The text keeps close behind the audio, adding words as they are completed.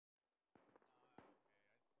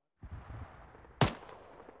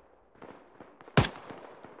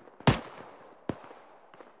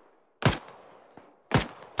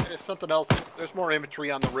There's something else. There's more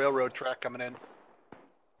infantry on the railroad track coming in.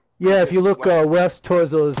 Yeah, if you look west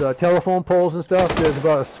towards those telephone poles and stuff, there's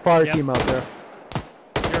about a fire team out there.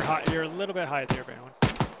 You're high. You're a little bit high there, Brandon.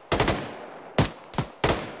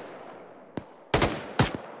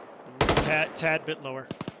 Tad bit lower.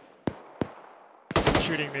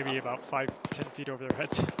 Shooting maybe about 5-10 feet over their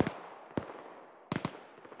heads.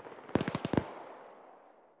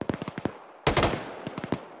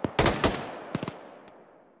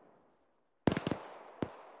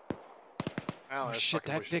 Oh shit,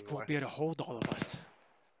 that Vic won't be able to hold all of us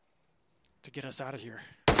to get us out of here.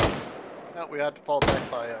 No, we had to fall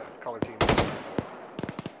back by a color team.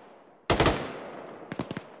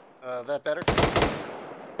 That better?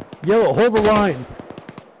 Yellow, hold the line.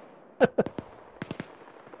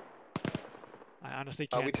 I honestly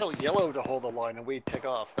can't. We tell yellow to hold the line and we take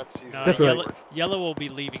off. That's usually no, that's right. Yellow will be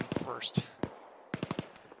leaving first.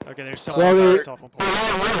 Okay, there's someone on the cell phone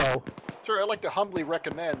pole. Sir, I'd like to humbly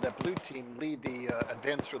recommend that blue team lead the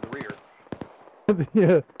advance to the rear.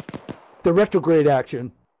 Yeah, the retrograde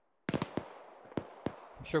action.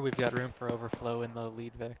 I'm sure we've got room for overflow in the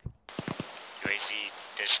lead Vic. UAC,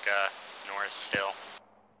 Dishka, north still.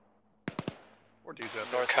 Or do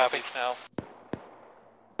that. North copy now.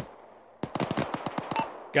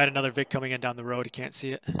 Got another Vic coming in down the road. He can't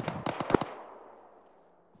see it.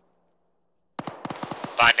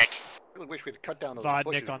 Vodnik. I really wish we'd cut down those Vodnik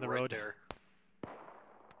bushes on the road. There.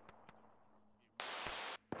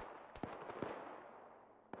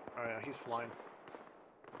 Oh yeah, he's flying.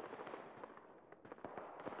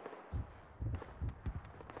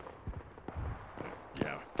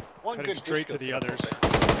 Yeah. One heading good straight to disco the others. There.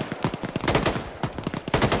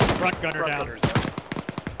 Front gunner down.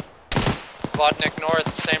 Vodnik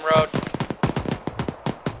north, same road.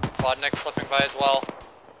 Vodnik flipping by as well.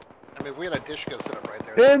 I mean, we had a Dishka set up right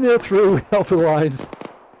there. And they're through Alpha lines.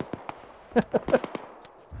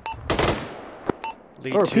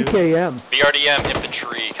 Lead or 2. PKM. BRDM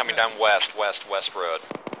infantry coming down west road.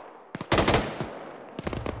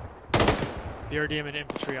 BRDM and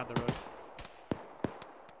infantry on the road.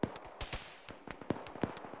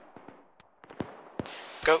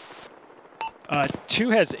 Go. 2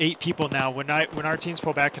 has 8 people now. When our teams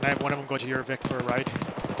pull back, can I have one of them go to your Vic for a ride?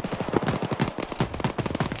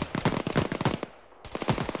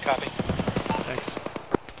 Copy. Thanks.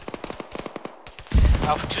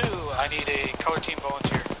 Alpha 2, I need a color team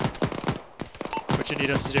volunteer. What you need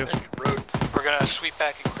us to do? Road. We're gonna sweep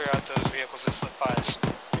back and clear out those vehicles that slip by us.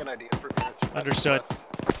 Good idea. For minutes. Understood.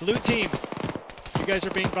 Blue team, you guys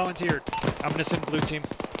are being volunteered. I'm gonna send blue team.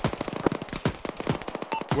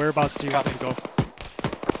 Whereabouts do you want me to go?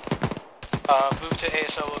 Move to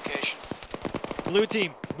ASL location. Blue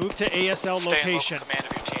team, move to ASL location. Stay in local command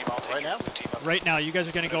of your team. I'll take Right now? blue team up. Right now, you guys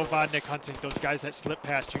are gonna go Vodnik hunting. Those guys that slipped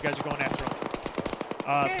past, you guys are going after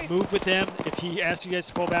them. Move with them. If he asks you guys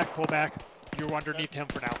to pull back, pull back. You're underneath him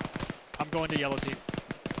for now. I'm going to yellow team.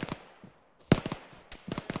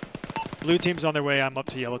 Blue team's on their way. I'm up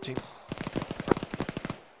to yellow team.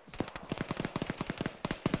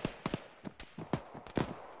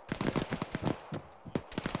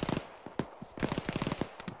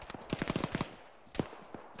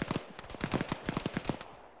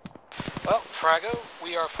 Well, Frago,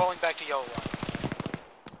 we are falling back to yellow line.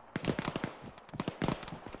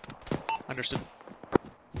 Understood.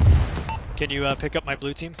 Can you pick up my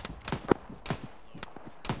blue team?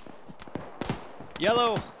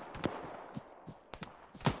 Yellow!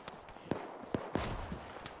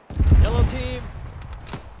 Yellow team!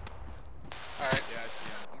 Alright. Yeah, I see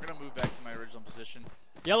him. I'm gonna move back to my original position.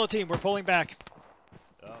 Yellow team, we're pulling back.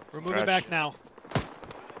 We're moving back now.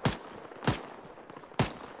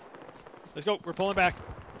 Let's go, we're pulling back.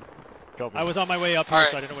 Copy. I was on my way up here,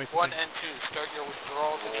 so I didn't waste 1 time. and 2, start your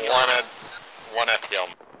withdrawal to the one FPL.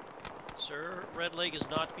 Sir, Red Leg is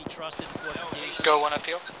not to be trusted in fortifications. Go 1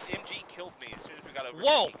 FPL. MG killed me as soon as we got over.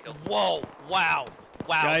 Whoa! Whoa! Wow!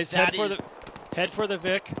 Wow! Guys, head for the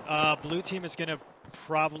Vic. Blue team is gonna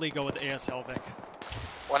probably go with ASL Vic.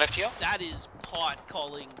 1 FPL. That is pot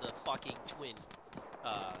calling the fucking twin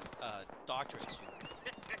doctors.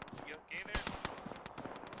 You okay there?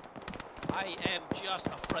 I am just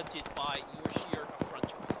affronted by your sheer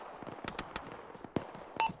effrontery.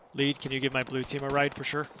 Lead, can you give my blue team a ride for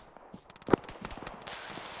sure?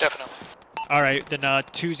 Definitely. All right, then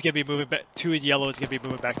 2's gonna be moving back. 2 and yellow is gonna be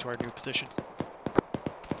moving back to our new position.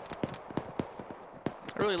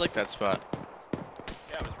 I really like that spot.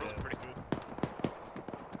 Yeah, it was really pretty good.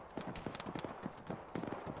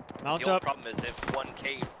 Mount The only up. problem is if 1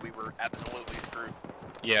 caved, we were absolutely screwed.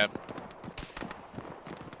 Yeah.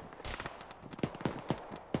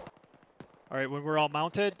 All right, when we're all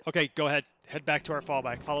mounted, okay, go ahead. Head back to our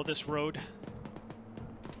fallback. Follow this road.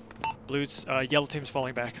 Blues, yellow team's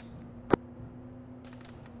falling back.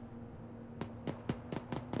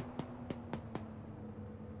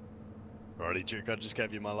 Alrighty, Duke, I just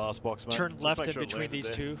gave you my last box, mate. Turn Just left make in sure it between landed these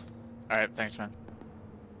there. two. Alright, thanks, man.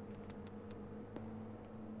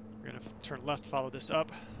 We're gonna turn left, follow this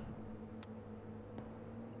up.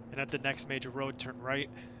 And at the next major road, turn right,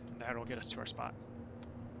 and that'll get us to our spot.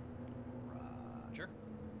 Roger.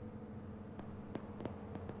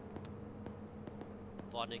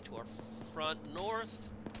 Vodnik to our front north.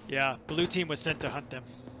 Yeah, blue team was sent to hunt them.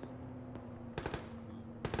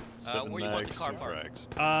 7 where you want the mags, car 2 parked?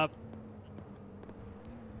 frags.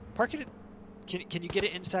 Park it. Can you get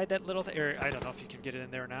it inside that little thing? Or I don't know if you can get it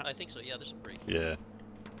in there or not. I think so. Yeah, there's some brake. Yeah.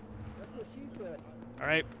 That's what she said. All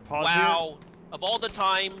right, pause Wow. Of all the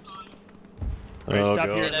times. here. All right, stop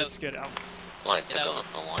God. here. Get Let's get out. Line Get pick out. up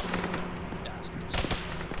on 1. Bastards.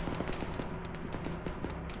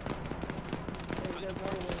 Hey, you guys know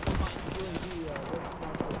when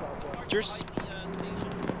UAV, Just Find the,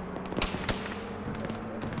 station.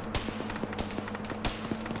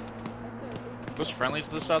 What's Friendlies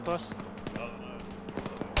to the southwest?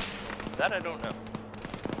 That I don't know.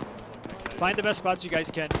 find the best spots you guys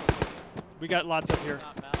can. We got lots up here.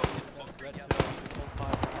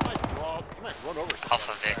 You might run over some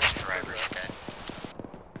Alpha guys. Vic, driver, okay.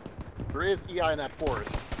 There is EI in that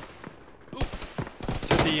forest.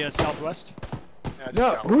 To the southwest. Yeah, just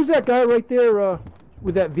No, south. who's that guy right there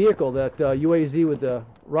with that vehicle, that UAZ with the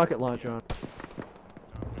rocket launcher on?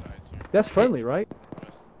 That's friendly, right?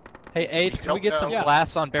 Hey, H, can we get some Yeah.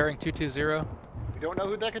 blasts on bearing 220? We don't know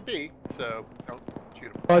who that could be, so don't shoot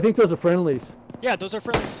him. Oh, I think those are friendlies. Yeah, those are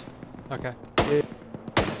friendlies. Okay.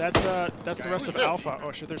 That's the rest Who's of this? Alpha.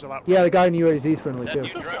 Oh shit, there's a lot. Yeah, the guy in UAZ is friendly That too.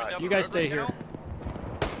 dude This driving guy. down You the guys road stay right here. now?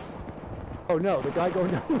 Oh no, the guy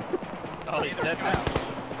going down. Oh, he's dead now.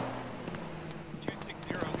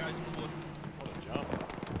 260 guys. Wood. What a jump.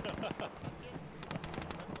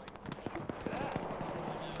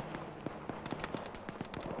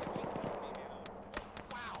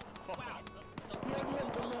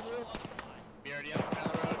 BRDM, down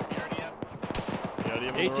the road, BRDM. Yeah, on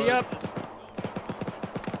the AT road. up.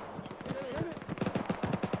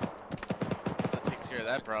 So that takes care of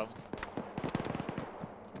that problem.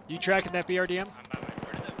 You tracking that BRDM?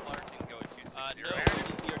 Where did that fire team go at 260? No. Where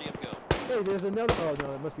did BRDM go? Hey, there's another. Oh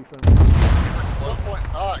no, it must be friendly. 1 point.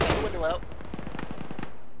 Ah, got the window out.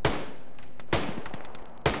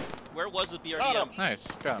 Where was the Got BRDM? him.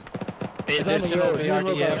 Nice, got him. It's on There's the road, it's on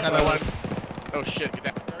the road. another one. Oh shit, get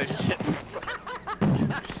down. They just hit.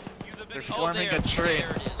 They're forming a tree.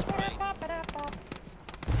 There it is, right.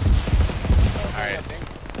 Alright.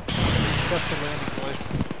 That's the landing, boys.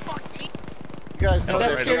 Fuck me. You guys know That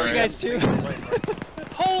right scared over you here. guys too.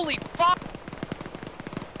 Holy fuck!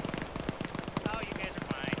 Oh, you guys are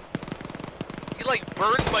fine. You like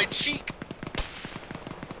burned my cheek.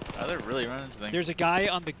 Oh, they're really running into things. There's a guy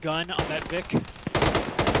on the gun on that Vic.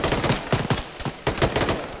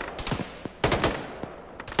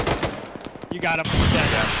 You got him. He's dead.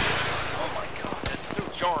 Oh my god, that's so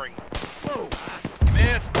jarring. Whoa! You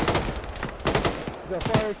missed. The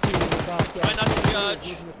fire team is about. Try not to judge.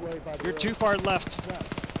 moving this way by the You're road. too far left.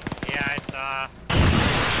 Yeah, I saw.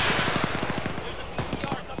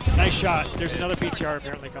 Nice shot. There's another BTR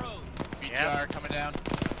apparently coming. BTR coming down.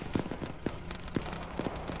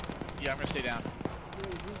 Yeah, I'm gonna stay down.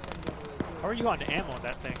 How are you on ammo on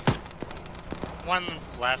that thing? One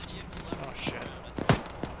left. Oh shit.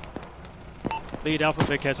 Lead Alpha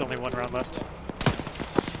Vic has only 1 round left.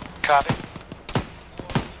 Copy.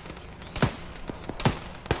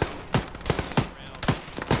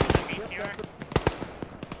 BTR.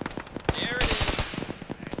 There it is.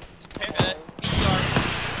 BTR.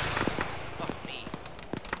 Fuck me.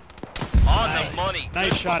 On Nice. the money. Nice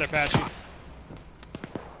Good shot, fucking Apache. shot.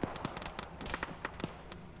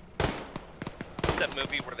 What's that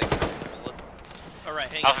movie where they...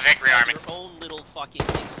 Alright, hang Alpha on. Vic rearming. Your own little fucking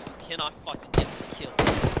thing, so you cannot fucking get the kill.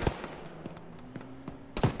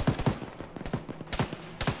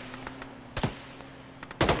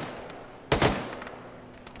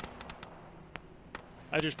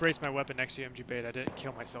 I just braced my weapon next to MG bait. I didn't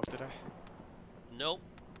kill myself, did I? Nope.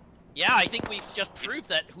 Yeah, I think we've just proved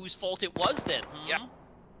that whose fault it was then. Hmm? Yeah.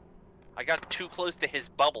 I got too close to his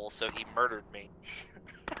bubble, so he murdered me.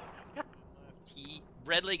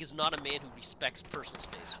 Red Leg is not a man who respects personal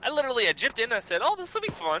space. I literally, I jipped in and I said, oh, this will be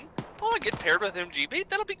fun. Oh, I get paired with MGB,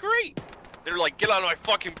 that'll be great. They're like, get out of my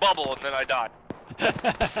fucking bubble, and then I died.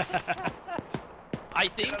 I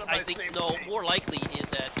think no. More likely is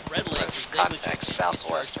that Red Lake is Contact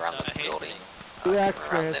southwest around the building. React, Around the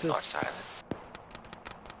Francis. north side of it.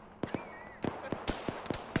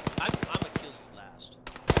 I'm gonna kill you last.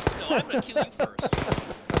 No, I'm gonna kill you first.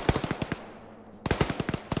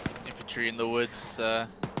 Infantry in the woods,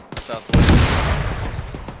 southwest.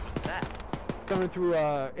 What's that? Coming through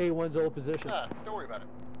A1's old position. Don't worry about it.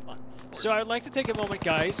 Fine. So I'd like to take a moment,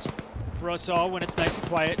 guys, for us all, when it's nice and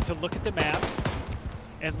quiet, to look at the map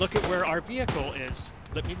and look at where our vehicle is.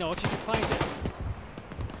 Let me know if you can find it.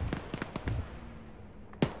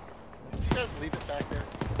 Did you guys leave it back there?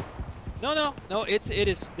 No. It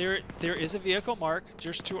is there. There is a vehicle mark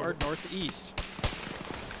just to our northeast.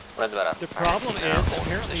 The problem is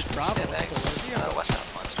apparently Bravo stole our vehicle. West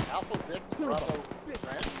southwest. Alpha Vic, Bravo,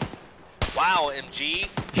 Brand? Wow, MG.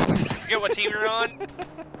 Forget what team you're on?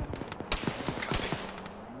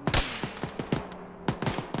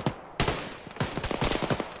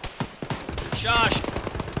 Josh.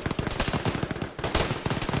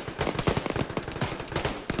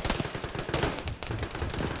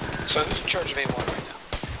 So who's in charge of A1 right now?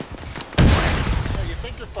 Yeah, you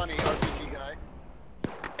think you're funny, RPG guy.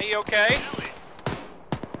 Hey, you okay?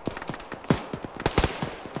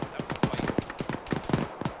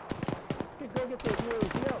 Okay, go get that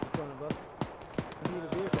UAV out in front of us. I need a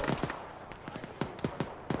vehicle.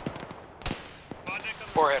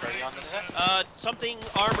 Forehead, are you on the net? Something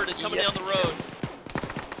armored is coming down the road.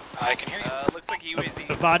 I can hear you. Looks like UAZ.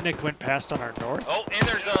 The Vodnik went past on our north. Oh, and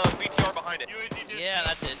there's a BTR behind it. Yeah,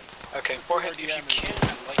 that's it. Okay, Forehead, if you can,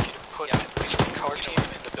 I'd like you to put at least one color team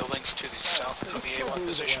in the buildings to the south of the A1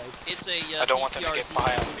 position. It's a I don't want them to get BTRZ.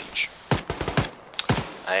 by on the beach.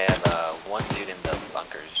 I have one dude in the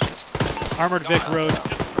bunkers. Armored Vic Road. Just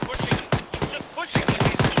pushing. He's just pushing.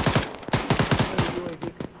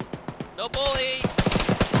 No bully.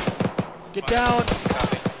 Get down.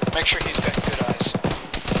 Copy. Make sure he's got good eyes.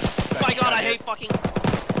 Oh my god, I hate fucking.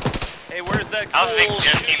 Hey, where's that Alpha cool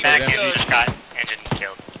just came back and shit just got engine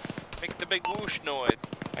killed. Make the big whoosh noise.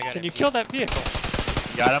 Can you kill that vehicle?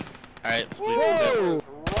 You got him? Alright, let's bleed Whoa!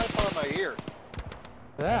 Right on my ear.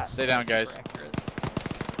 That. Stay down, guys.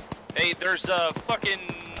 Hey, there's a fucking...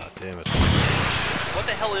 Oh, damn it. What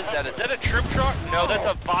the hell is that? Is that a trip truck? No, that's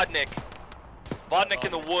a Vodnik. Vodnik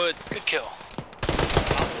in the wood. Good kill.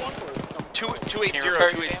 280, Can you repair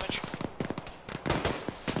your 280. damage?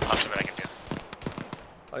 I'll see what I can do.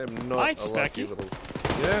 I am not Mine's a lucky specky. little...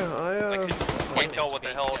 Yeah, I couldn't quite tell what the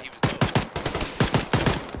hell he was doing.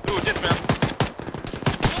 Ooh, dismount.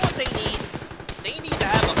 You know what they need? They need to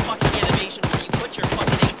have a fucking animation where you put your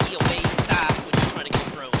fucking AT away fast when you're trying to go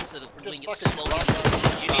through instead of doing it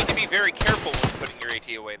slowly. You need to be very careful when putting your AT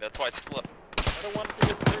away. That's why it's slow. I don't want to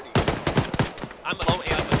get pretty. I'm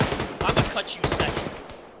gonna cut you second.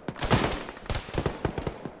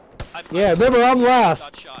 Yeah, remember I'm last.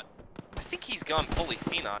 Got shot. I think he's gone fully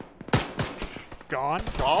senile. Gone?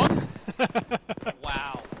 Gone?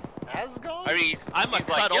 Wow. Has gone? I mean, he's I'm gonna like,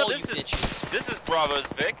 cut yo, all this you is bitches. this is Bravo's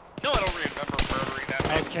Vic. No, I don't remember murdering that That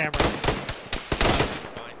man. was Cameron.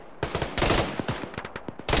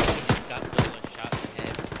 He's got a shot in the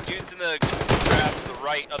head. Dude's in the grass to the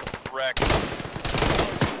right of the wreck.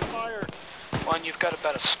 Fire. One, you've got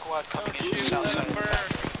about a squad coming in the south side of the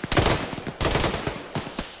factory.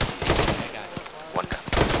 One gun.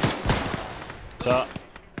 So,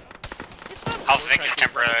 I'll think it's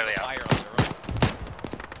temporarily out. Fire on their own.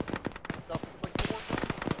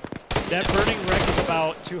 That burning wreck is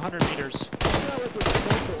about 200 meters.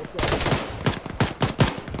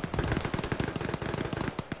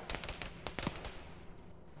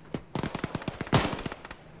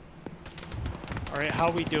 Alright,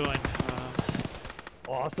 how we doing?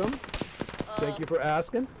 Awesome. Thank you for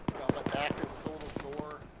asking. My back is a little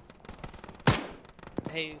sore.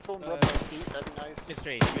 Hey, Someone rub my feet, that'd be nice. Mr.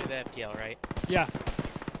 H, you're the FTL, right? Yeah.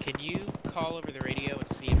 Can you call over the radio and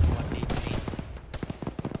see if one needs me?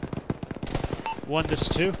 1, this is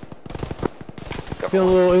 2. Feel a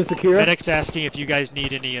little insecure. Medic's asking if you guys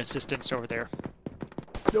need any assistance over there.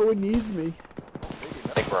 No one needs me.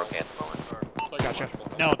 I think we're okay at the moment. Gotcha.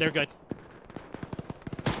 No, they're good.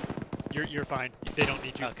 You're fine. They don't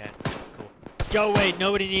need you. Okay, cool. Go away.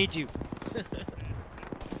 Nobody needs you.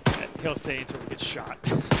 He'll say until he gets shot.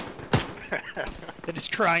 Then he's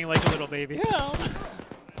crying like a little baby. Help!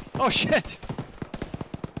 Oh shit!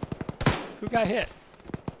 Who got hit?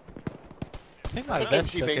 I think I my think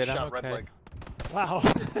vest MG took bait it, I'm shot red okay. leg. Wow.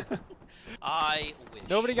 I wish.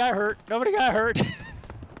 Nobody got hurt. Nobody got hurt.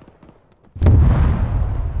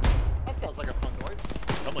 That sounds like a fun noise.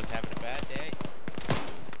 Someone's having a bad day.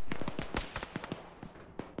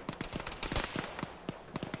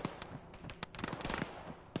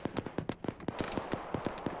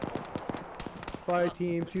 Fire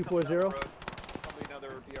team 240 Probably another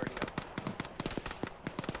BRDM.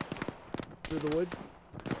 through the woods.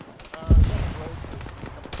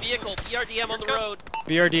 Vehicle, BRDM on the road.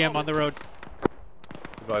 BRDM on the road.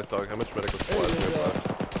 Advice dog, how much medical supplies do you have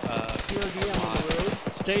left? BRDM on the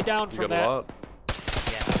road. Stay down You from got a that. lot?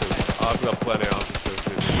 Yeah. I've got plenty of officers.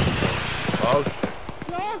 Oh shit.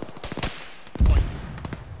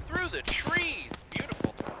 Through the trees.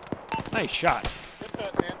 Beautiful. Nice shot. Get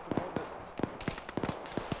that man from more distance.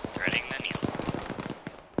 Threading the needle.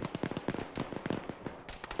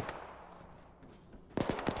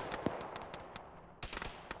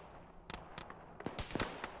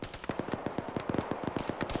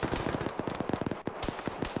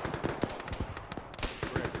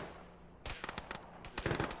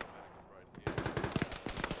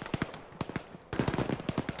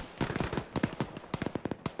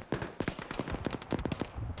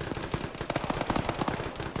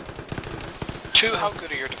 Two, how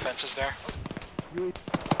good are your defenses there?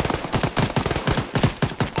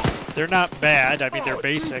 They're not bad. I mean, they're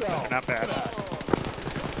basic, but they're not bad.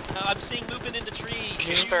 I'm seeing movement into trees. Can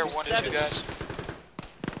you spare one or two guys?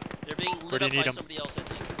 They're being Where lit do up you need by 'em? somebody else, I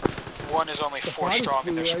think. One is only 4 strong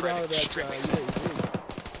and they're spreading extremely thin.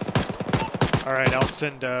 All right, I'll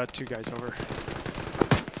send 2 guys over.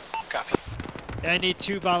 Copy. I need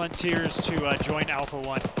 2 volunteers to join Alpha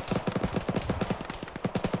 1.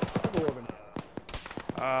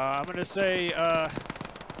 I'm gonna say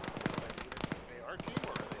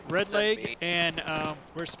Red Leg and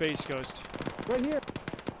where's Space Ghost? Right here.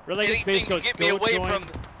 Red Leg and Space Ghost. Get me Go away join. from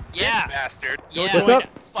Yeah. bastard. Go Yeah. join. Go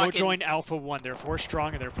Fucking join Alpha 1. They're 4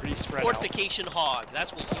 strong and they're pretty spread out. Fortification hog.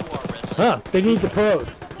 That's what you are, Red Leg. Huh, they need the pros.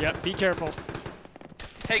 Yep. Be careful.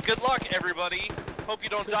 Hey, good luck, everybody. Hope you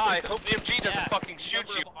don't die. Hope MG doesn't fucking shoot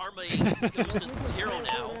you. Arma goes to 0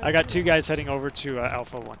 now. I got 2 guys heading over to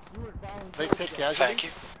Alpha 1. They take casualties. Thank you.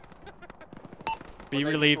 Be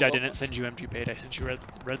relieved I didn't send you MG Paid. I sent you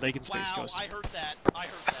Red Leg and Space Wow, Ghost. I heard that. I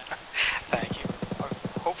heard that. Thank you.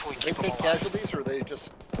 Hopefully They keep them take alive. casualties, or they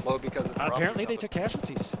just load because of Apparently they took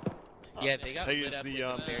casualties. Yeah, they got Hey, lit is up the in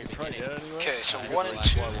the very trade beginning. out anyway? Okay, so I 1 got and the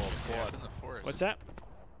 2. last one squad. It's in the forest. What's that?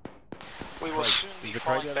 We will soon be Is the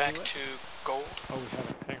falling crate out back anyway? to gold, Oh, we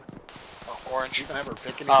haven't. Hang on. orange. You can have her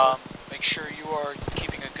pick anymore. Make sure you are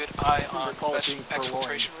keeping a good eye on recall it being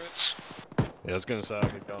exfiltration routes. Yeah, I was gonna say I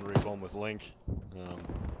could go and rebomb with Link.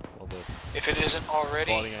 While the, If it isn't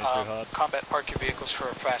already, Fighting ain't too hard. combat park your vehicles for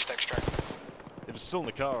a fast extract. if it's still in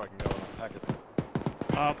the car, I can go and unpack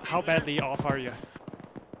it. How badly off are you?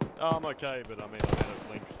 Oh, I'm okay, but I mean, I'm out of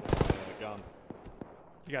Link for my gun.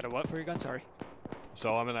 You got a what for your gun? Sorry.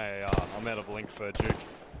 So I'm out of Link for Duke.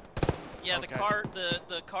 Yeah, Okay.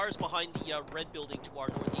 the car's behind the red building to our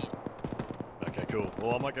northeast. Okay, cool.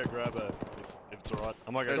 Well, I might go grab a, if it's alright,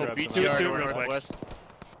 I might go There's a grab some BTR do it to real our quick. northwest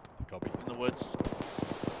Copy. in the woods.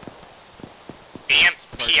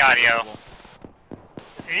 EMP audio.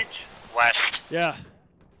 H, West. Yeah.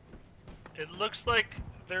 it looks like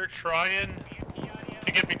they're trying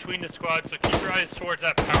to get between the squads, so keep your eyes towards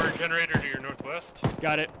that power generator to your northwest,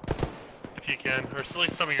 Got it. if you can, or at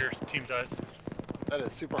least some of your team's eyes. That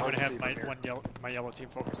is super I'm hard gonna to see have from here. my yellow team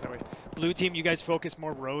focus that way. Blue team, you guys focus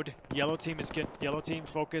more road. Yellow team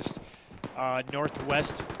focus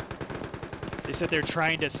northwest. They said they're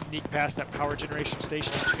trying to sneak past that power generation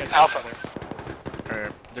station. You guys Alpha.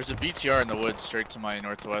 there. There's a BTR in the woods straight to my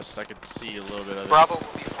northwest. I could see a little bit of it. Bravo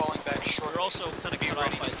will be falling back shortly. We're also kind of Be cut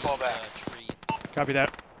ready off by to fall these, back. trees. Copy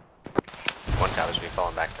that. One cop's be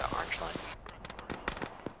falling back to orange line.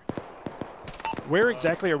 Where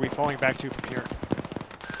exactly are we falling back to from here?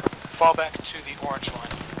 Fall back to the orange line.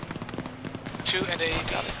 2 and 8,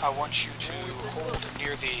 I want you to hold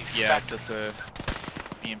near the Yeah, factory. that's a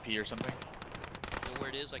EMP or something. Know where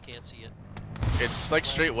it is? I can't see it. It's like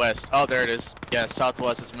straight west. Oh, there it is. Yeah,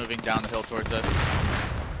 southwest. It's moving down the hill towards us.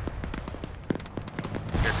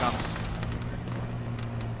 Here it comes.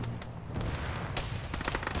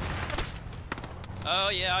 Oh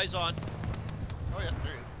yeah, eyes on. Oh yeah,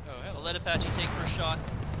 there he is. I'll let Apache take first shot.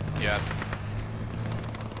 Yeah.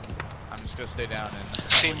 I'm just gonna stay down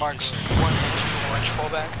and. C marks 1 and 2 orange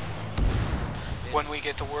fallback. When we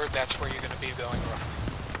get the word, that's where you're going to be going roughly.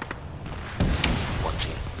 1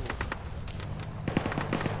 team.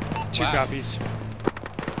 2 copies.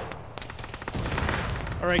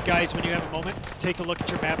 Alright guys, when you have a moment, take a look at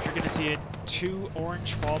your map. You're going to see a 2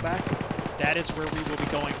 orange fallback. That is where we will be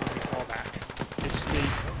going when we fall back. It's the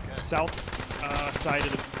south side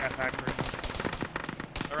of the factory.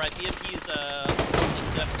 Alright, BMP is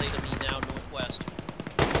definitely to me now, northwest.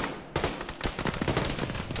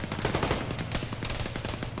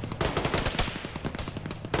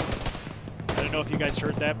 I don't don't know if you guys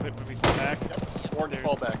heard that, but when we fall back. Yep. Orange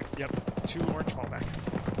fall back. Yep, 2 orange fall back.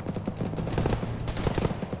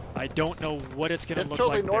 I don't know what it's gonna It's look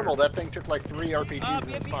totally like normal. there. That thing took like 3 RPGs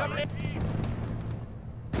in the spot, right?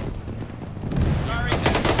 Sorry,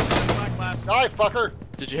 back last. Die, fucker!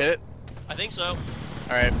 Did you hit it? I think so.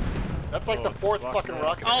 Alright. That's like the it's 4th fucked fucking up.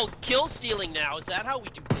 rocket. Oh, kill stealing now. Is that how we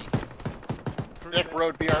do things? Nick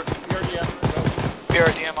Road, BRDM. Go.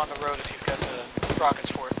 BRDM on the road if you've got the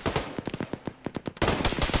rockets for it.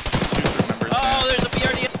 Oh, there's a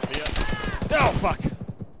BRDM. Oh, fuck!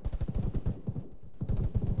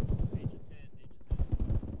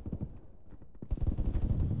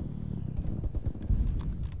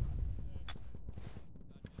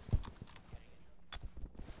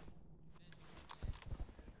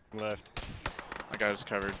 Left. My guy was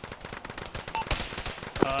covered.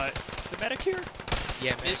 The medic here?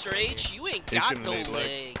 Yeah, man. Mr. H, you ain't He's got gonna no need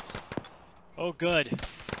legs. legs. Oh, good.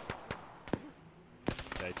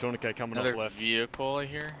 Okay, tourniquet coming Another up left. vehicle I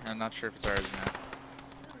hear. I'm not sure if it's ours or not.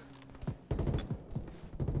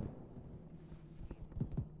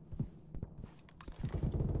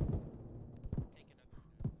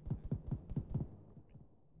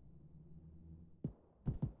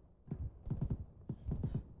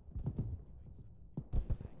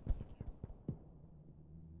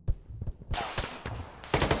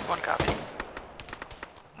 One copy.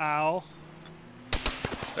 Ow.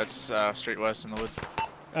 That's straight west in the woods.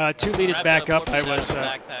 2 leaders Grab back the up. I portable was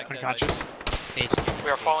backpack that unconscious. We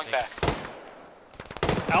are falling back.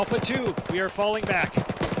 Alpha 2, we are falling back.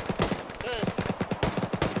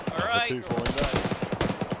 Alright. 2 falling back.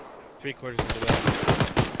 3/4 of the way.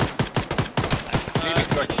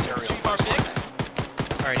 Retrieve our pick.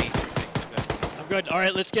 Already. I'm good. All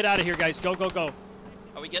right, let's get out of here, guys. Go, go, go.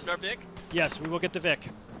 Are we getting our Vic? Yes, we will get the Vic.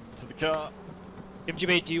 To the car.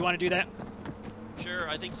 MGB, do you want to do that? Sure,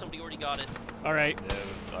 I think somebody already got it. All right.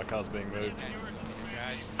 Yeah, our car's being moved.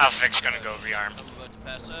 Alpha Vic's gonna go rearm. I'm about to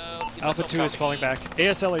pass out. Give Alpha myself 2 is copy. falling back.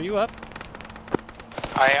 ASL, are you up?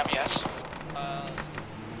 I am, yes.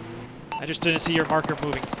 I just didn't see your marker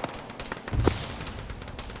moving.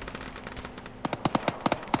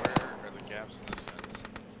 Where are the gaps in this fence?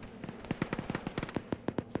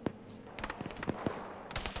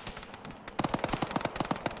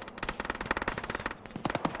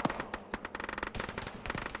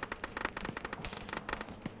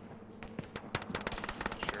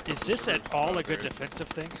 Is this at all a good defensive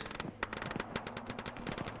thing?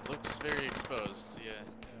 Looks very exposed, yeah.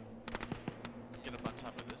 Get up on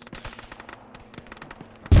top of this thing.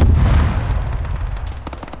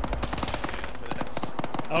 Yeah, that's...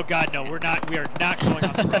 Oh God, no, we're not. We are not going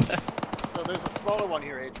on the roof. So there's a smaller one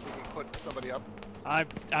here, H. We can put somebody up. I'm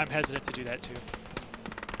hesitant to do that too.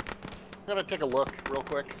 I'm gonna take a look real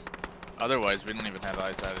quick. Otherwise, we don't even have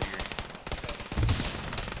eyes out of here.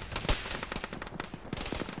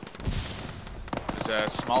 There's a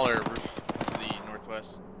smaller roof to the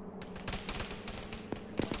northwest.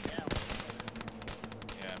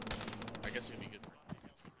 Yeah, I guess we'd be good.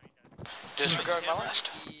 Disregard my last.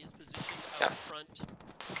 Is positioned Yeah. out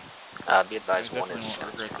front. Be advised, I one definitely is.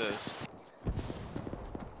 won't regret this.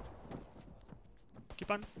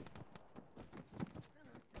 Keep on.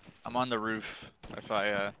 I'm on the roof. If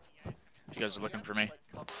you guys are looking for me.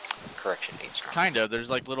 Correction, 8. Kind of. There's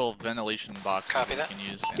like little ventilation boxes Copy that that. you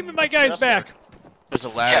can use. Give me and my guys back. There's a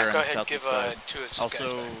ladder Yeah, on go the ahead, southeast give side. 2 of those Also,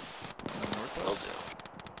 guys on the Will northwest?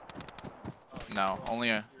 do. No, only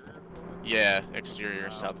a... Yeah, exterior,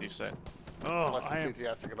 southeast side. Oh, Less I am.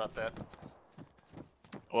 enthusiastic about that.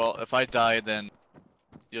 Well, if I die, then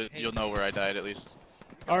you'll know where I died at least.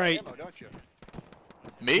 All right. Ammo, don't you?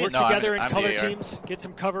 Me? Work No, together I'm in color the AR. teams. Get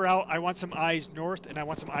some cover out. I want some eyes north, and I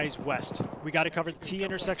want some eyes west. We got to cover the T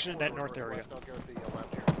intersection in that north area. I'll go with the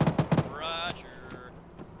left here. Roger.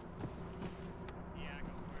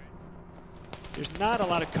 There's not a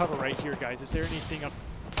lot of cover right here, guys. Is there anything up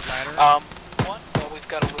ladder? One, well, we've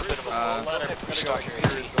got a little bit of a Ladder, if we gotta go start your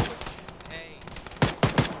exterior AT. building.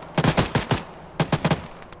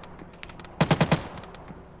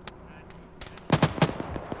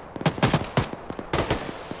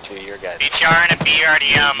 To your guys. BTR and a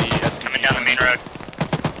BRDM Easy, coming down the main road.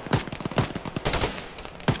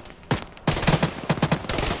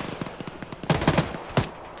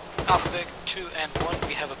 Alpha Vic 2 and 1,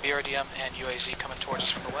 we have a BRDM and UAZ coming towards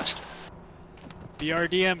us from the west.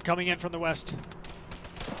 BRDM coming in from the west.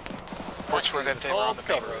 Reports were that they were on the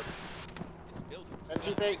main road.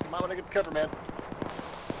 NG8, you might want to get cover, man.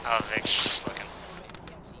 Alpha Vic's looking.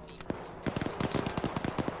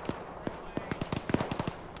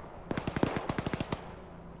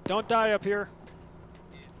 Don't die up here.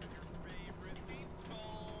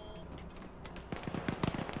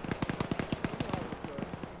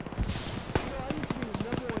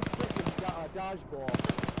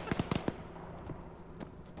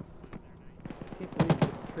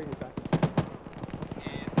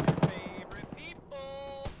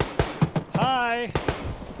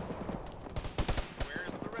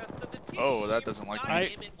 that doesn't like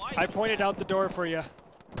me. I pointed out the door for you.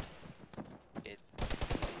 It's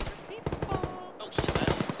oh shit, that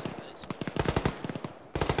is.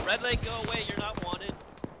 Red leg, go away. You're not wanted.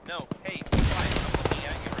 No, hey, Ryan, I'm looking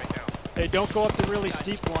at you right now. Hey, don't go up the really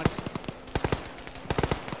steep one.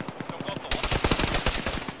 Don't go up the one.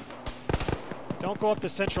 Don't go up the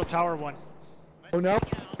central tower one. Oh no.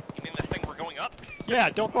 You mean the thing we're going up? Yeah,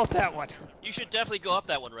 don't go up that one. You should definitely go up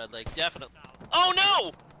that one, Red leg. Definitely. Oh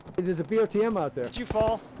no! There's a BOTM out there. Did you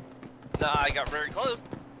fall? Nah, I got very close.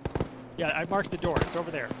 Yeah, I marked the door. It's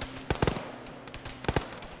over there.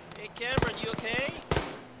 Hey, Cameron, you okay?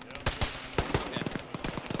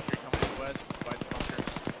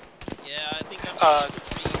 Yeah, I think I'm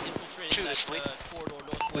infiltrating that corridor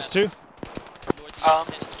northwest. There's two?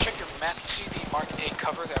 Check your map. You see the Mark 8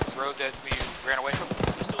 cover, that road that we ran away from?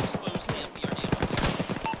 We're still exposed to the MPRD up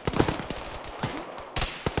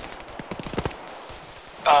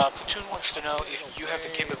there. Platoon wants to know if you have the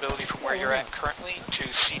capability from where you're at currently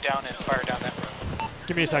to see down and fire down that road.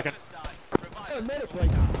 Give me a second.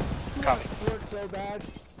 Copy. So bad.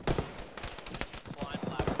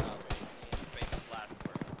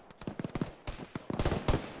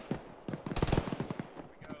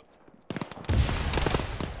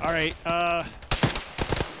 All right.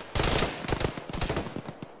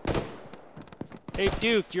 Hey,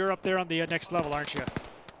 Duke, you're up there on the next level, aren't you?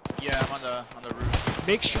 Yeah, I'm on the roof.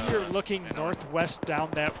 Make sure you're looking northwest down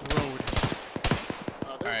that road.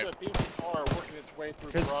 There's a BTR working its way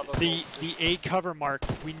through Because Bravo. the A cover mark,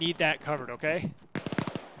 we need that covered, okay?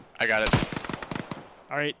 I got it.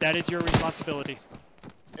 All right, that is your responsibility.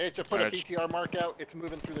 Hey, to put a BTR mark out, it's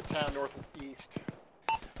moving through the town northeast.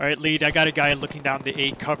 All right, lead, I got a guy looking down the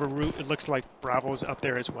A cover route. It looks like Bravo's up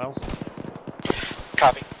there as well.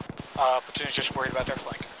 Copy. Platoon's just worried about their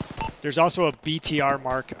flank. There's also a BTR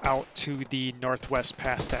mark out to the northwest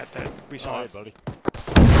past that we saw. Hey, buddy.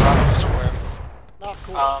 Bravo is aware. Not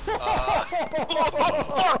cool.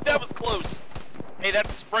 Fuck, that was close. Hey,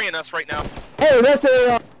 that's spraying us right now. Hey, that's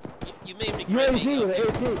a You may be correct. UAZ with an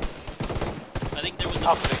AT. I think there was a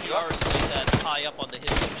BTR site that high up on the hill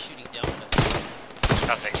that was shooting down at us.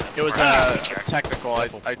 It was technical. I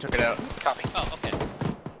took it out. Copy. Oh, okay.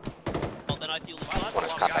 Well, then I feel the shots. One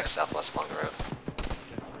is contact southwest along the road.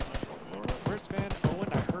 Where's Van Owen?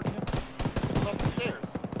 I heard him. He's up the stairs.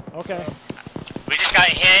 Okay. We just got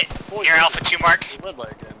hit near Alpha 2 mark. Red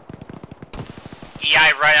light again.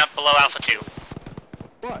 EI right up below Alpha 2.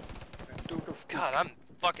 What? God, I'm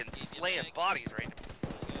fucking slaying bodies right now.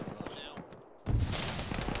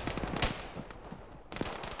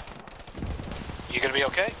 You gonna be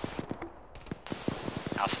okay?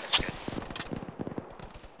 Alpha, that's good.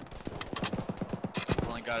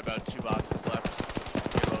 Only got about 2 boxes left.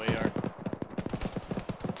 Yellow AR.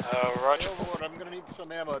 Roger. Overlord, I'm gonna need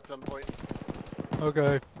some ammo at some point.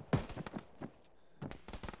 Okay.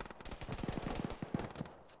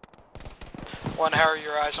 One, how are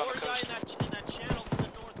your eyes on the coast? In that channel to the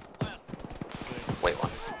northwest. Wait,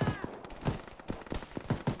 one.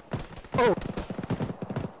 Oh.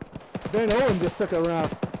 Van Owen just took a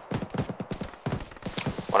round.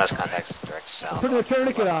 One has contacts direct south. I'm putting a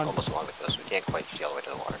tourniquet on. Almost along the coast. We can't quite see all the way to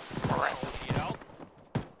the water. Alright.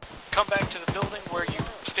 Come back to the building where you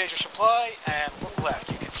stage your supply and look left.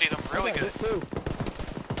 You can see them really good.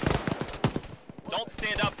 Don't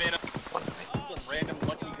stand up, man. Some random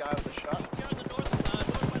lucky guy with a shot.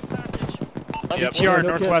 BTR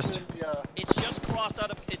northwest. It's just crossed out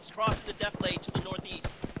of. It's crossed the def lane to the northeast.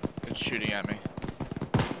 It's shooting at me.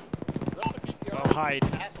 Oh, hide.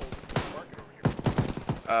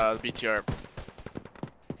 BTR.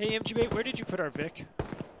 Hey, MGB, where did you put our Vic?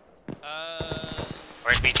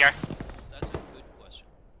 Where's BTR? That's a good question.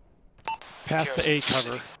 Past the A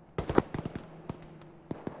cover.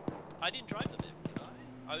 I didn't drive the Vic, did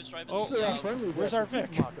I? I was driving Oh, the where's our Vic?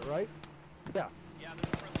 Right? Yeah.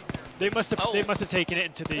 They must have taken it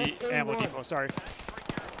into the ammo depot. Sorry.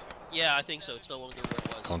 Yeah, I think so. It's no longer where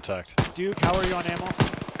it was. Contact. Duke, how are you on ammo?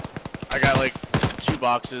 I got like 2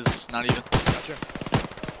 boxes, not even. Gotcha.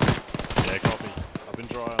 Yeah, copy. I've been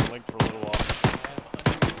dry on link for a little while.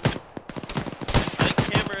 I think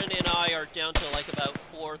Cameron and I are down to like about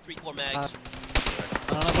 3-4 mags.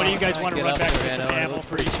 What do you guys want to run back with some ammo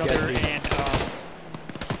for each other and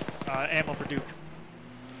ammo for Duke?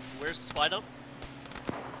 Where's the supply dump?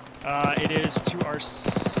 It is to our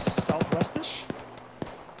southwestish.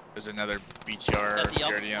 There's another BTR At the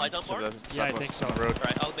Alpha GRDM supply dump to mark? the Yeah, I southwest think so. on the road.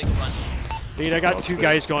 Alright, I'll make a run. Lead, I got 2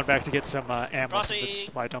 guys going back to get some ammo for the Crossing.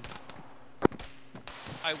 supply dump.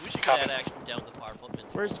 I wish you could add action down the power pump.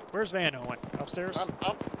 Where's Van Owen? Upstairs? I'm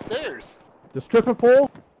upstairs. The stripper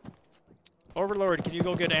pole? Overlord, can you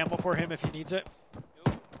go get ammo for him if he needs it?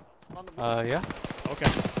 Yeah. Okay.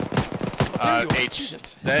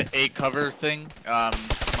 H, that A cover thing, my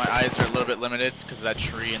eyes are a little bit limited because of that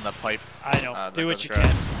tree and the pipe. I know. Do what you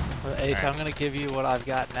can. Well, H, I'm gonna give you what I've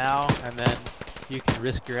got now, and then you can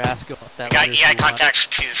risk your ass going up that We got ladder if EI you want. contacts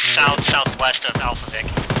to southwest of Alpha Vic.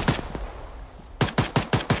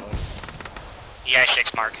 EI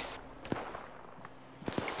 6 mark.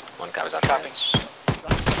 One comes on copy.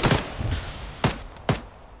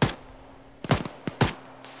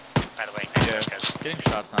 By the way, Yeah, getting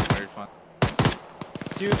shots not very fun.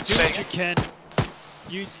 Do what you can.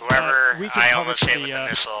 You, whoever we can I cover almost to hit the, with the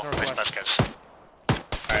missile, northwest. West Coast.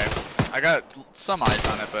 Alright, I got some eyes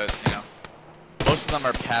on it, but, you know, most of them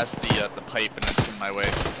are past the pipe and it's in my way.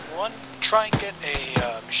 One, try and get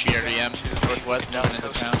a machine gun BRDM, northwest, moving into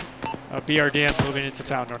town. BRDM moving into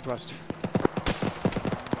town, northwest.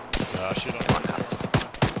 Shit on.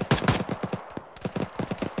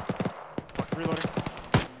 Reloading.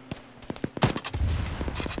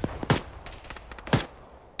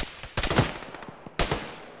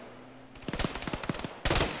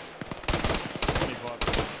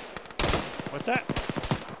 What's that?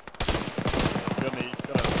 Got an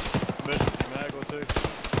emergency mag or two?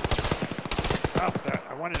 Oh,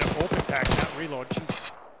 I wanted to open pack, not reload.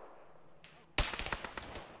 Jesus.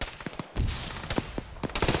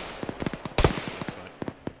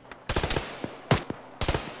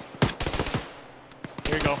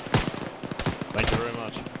 Here you go. Thank you very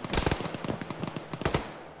much.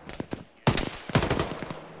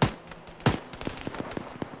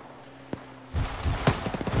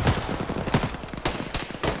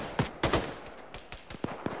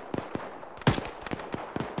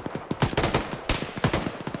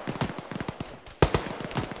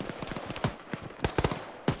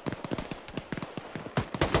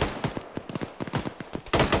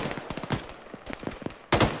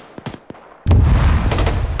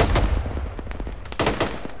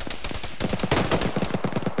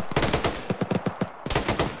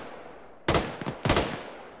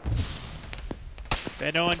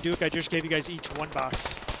 Benno and Duke, I just gave you guys each one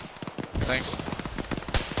box. Thanks.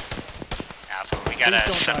 Alpha, we got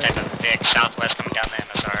some type of Vic southwest coming down the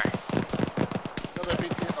MSR.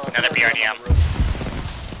 Another BRDM.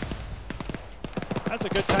 That's a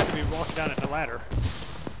good time to be walking down a ladder.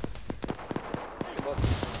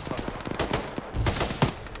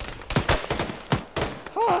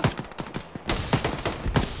 Huh.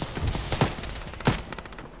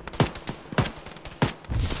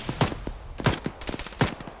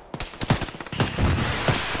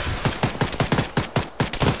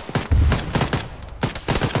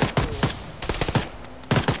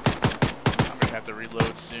 I'm gonna have to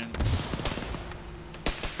reload soon.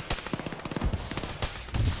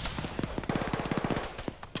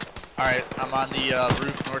 Alright, I'm on the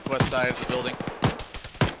roof northwest side of the building.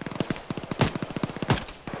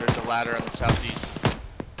 There's a ladder on the southeast.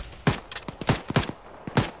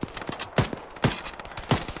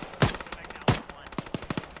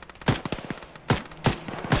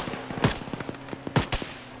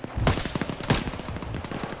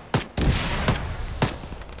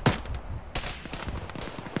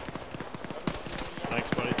 Thanks,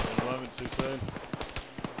 buddy. For the moment, too soon.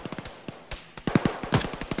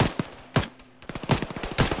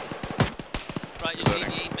 Right, just gave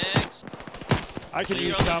me 8 mags. I can So use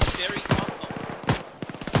you're some. on the very top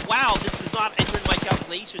though. Wow, this does not enter in my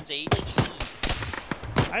calculations, H.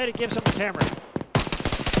 I had to give some to Cameron. Yeah,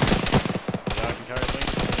 I can carry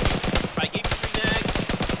things. I gave you 3 mags.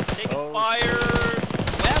 Taking fire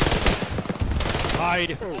west.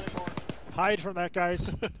 Hide. Hide from that,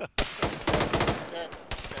 guys.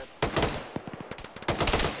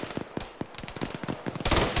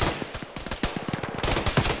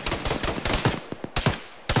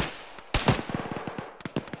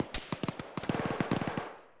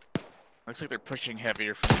 Looks like they're pushing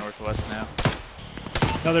heavier from the northwest now.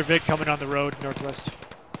 Another Vic coming on the road, northwest.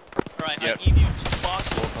 Alright, Yep. I gave you 2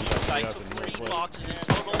 boxes. I took 3 boxes in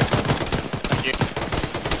total. Thank you.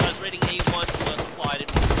 So I was rating A1, so I supplied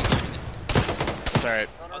it. Everything. It's alright.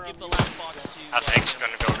 I'll give the last box to... Alpha Vic's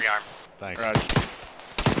gonna go rearm. Thanks. Roger.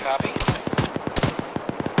 Copy.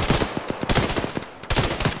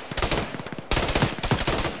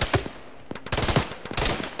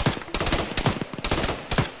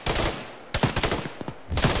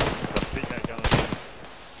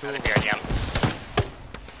 Another BRDM.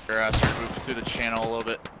 We're starting to move through the channel a little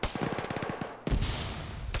bit.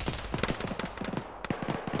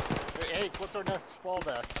 Hey, what's our next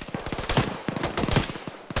fallback?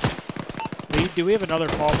 Lee, do we have another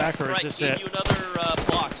fallback, or is Right, this gave it? you another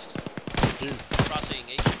box. Crossing,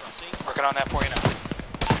 H. Crossing. We're Working on that for you now.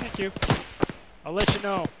 Thank you. I'll let you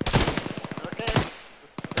know. Okay, just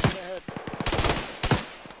thinking ahead.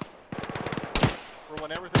 For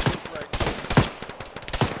when everything goes right.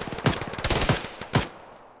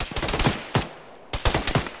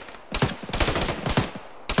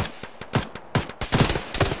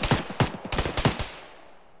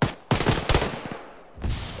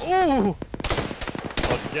 Ooh! Oh,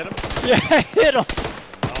 did you get him? Yeah, I hit him!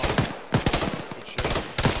 Good shot.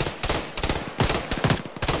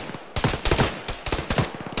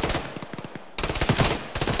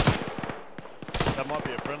 That might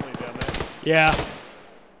be a friendly down there. Yeah.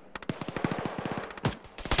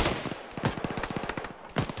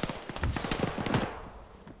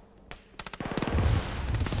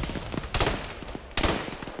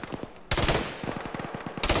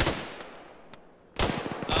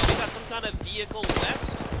 We got some kind of vehicle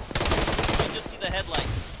west. You can just see the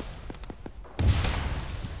headlights.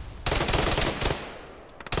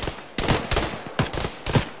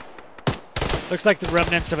 Looks like the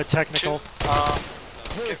remnants of a technical.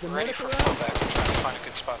 Get ready for fallback. I'm trying to find a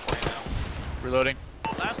good spot for you now. Reloading.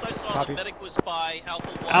 Last I saw, Copy. the medic was by Alpha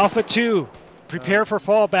 1. Alpha 2, prepare for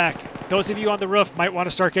fallback. Those of you on the roof might want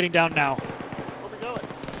to start getting down now. Where we going?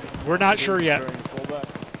 We're not sure yet.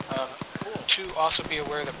 2, also be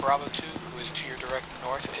aware that Bravo 2, who is to your direct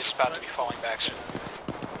north, is about to be falling back soon.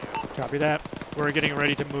 Copy that. We're getting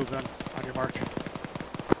ready to move then. On your mark. Okay,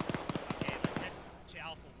 let's head to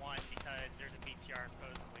Alpha 1 because there's a BTR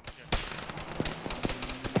supposedly just...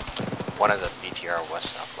 One of the BTR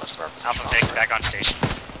west southwest of our Alpha Big, back on station.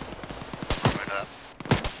 Moving up.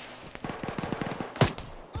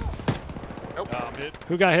 Nope. I'm hit.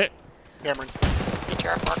 Who got hit? Cameron.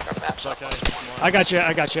 BTR marked our map southwest. I got you.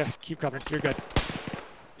 I got you. Keep coming. You're good.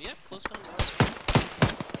 Yep, close contact.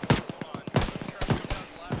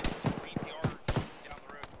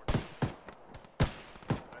 I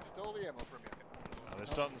stole the ammo from you. They're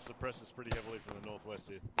starting to suppress us pretty heavily from the northwest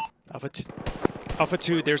here. Alpha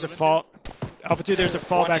 2, there's a fall. Alpha 2, there's a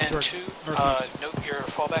fallback to our 2, northeast. note your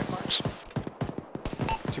fallback marks.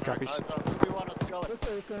 2 copies. We want to skull it.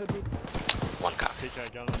 One copy.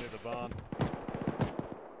 PK gun near the barn.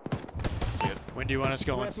 See it. When do you want us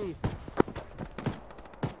going?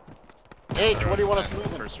 H, what do you want us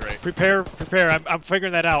moving? First rate. Prepare. I'm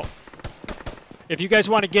figuring that out. If you guys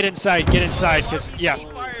want to get inside, because, yeah.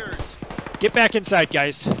 Fired. Get back inside,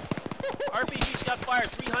 guys. RPG's got fired.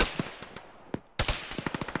 300.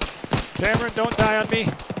 Cameron, don't die on me.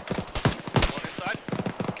 One inside.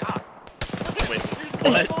 God. Wait,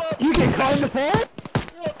 what? You can climb the pole?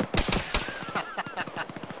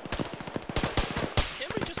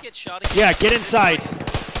 Cameron just get shot again. Yeah, get inside.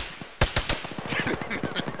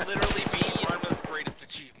 Literally be Arma's greatest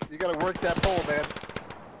achievement. You gotta work that pole, man.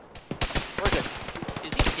 Work it.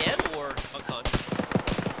 Is he dead or unconscious?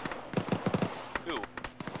 Who?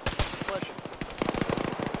 Question.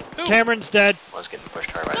 Cameron's dead. Was getting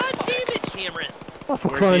pushed hard by God the damn it, Cameron! Oh, for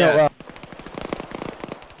Where's crying he out at? loud.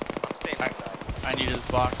 I'm staying inside. I need his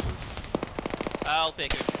boxes. I'll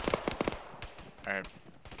pick it. Alright.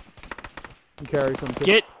 You carry some.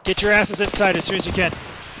 Get your asses inside as soon as you can.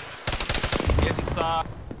 Get inside.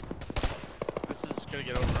 This is gonna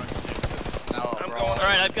get overrun soon. 'Cause now we're all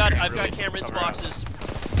Alright, I've got really Cameron's covered up. boxes.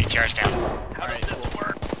 BTR's down. How does this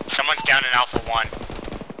work? Someone's down in Alpha 1.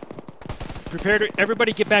 Prepare to.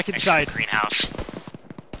 Everybody get back Next to the inside. greenhouse.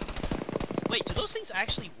 Wait, do those things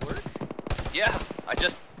actually work? Yeah, I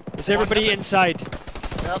just... Is everybody inside?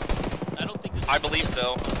 Yep. I don't think there's I believe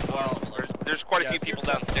so. Well, There's quite a few yes. people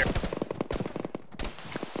downstairs.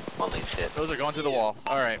 one lead hit. Those are going through the wall.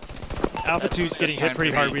 Alright. Alpha That's- 2's getting it's hit time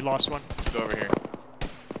pretty for hard. me We lost one. to go over here.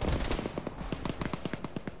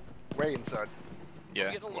 Way inside. Yeah.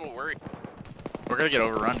 I'm getting a little worried. We're gonna get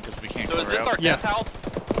overrun because we can't So is cover this out. our Yeah. death house?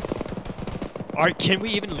 Alright, can we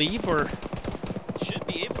even leave or? should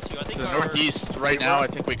be able to. I think To the our northeast right now, I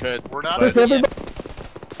think we could. We're not. But Does everybody?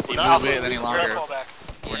 if we not- wait any longer, Fallback.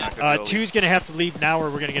 we're not gonna go. 2's gonna have to leave now or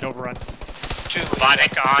we're gonna get overrun. 2,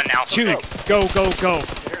 Vodnik on Alpha 2, go.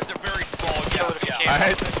 There's a very small gap. Yeah.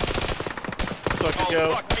 Alright. Let's fucking Oh,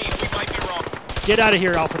 go. fuck me. We might be wrong. Get out of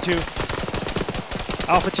here, Alpha 2.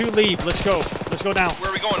 Alpha 2, leave. Let's go. Let's go now.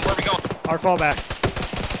 Where are we going? Where are we going? Our fallback.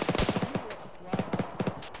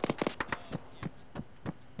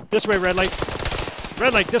 This way, red light.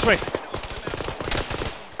 Red light, this way.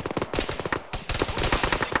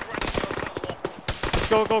 Let's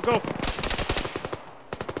go.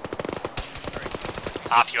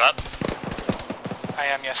 Off you up. I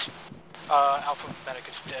am, yes. Alpha medic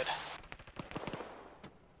is dead.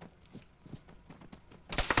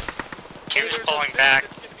 Kim's pulling back.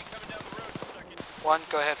 1,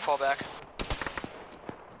 go ahead, fall back.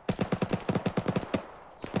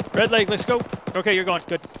 Red leg, let's go. Okay, you're going.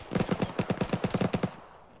 Good.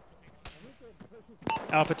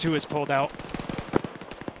 Alpha 2 is pulled out.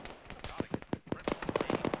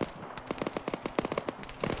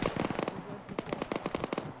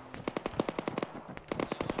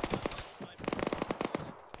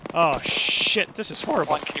 Oh shit, this is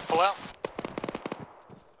horrible. One, can you pull out?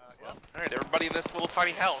 Alright, everybody in this little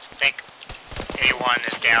tiny house. I think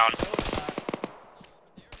A1 is down.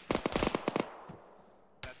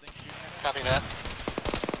 Copy that.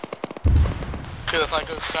 2, if I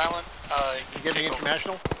go silent, you get the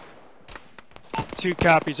international? 2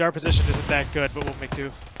 copies. Our position isn't that good, but we'll make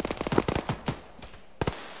do.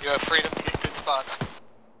 you have freedom to get good spots.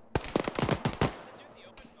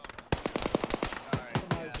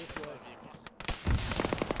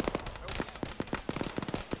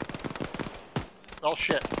 Oh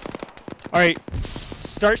shit. Alright,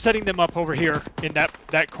 start setting them up over here in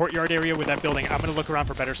that courtyard area with that building. I'm gonna look around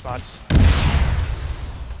for better spots.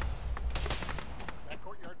 That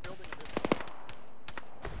courtyard building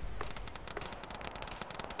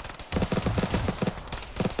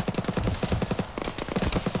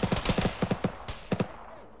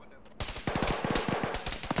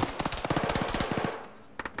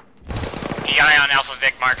EI on Alpha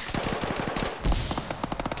Vic, Mark.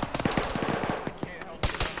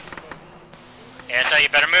 Yeah, so you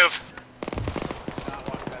better move.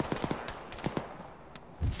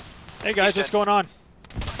 Hey guys, what's going on?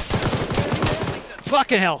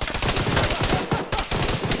 Fucking hell!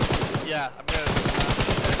 Yeah, I'm gonna.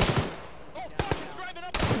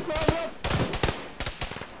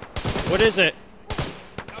 What is it?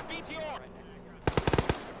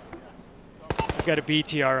 I've got a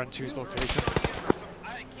BTR on 2's location.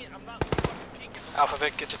 Alpha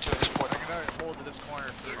Vic, get to 2 at this point. I'm gonna hold to this corner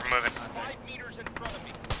for We're moving. 5 meters in front of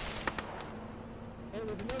me.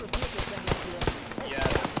 Yeah.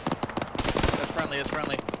 That's friendly, it's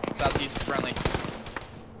friendly. Southeast is friendly.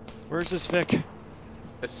 Where's this Vic?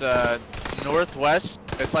 It's northwest.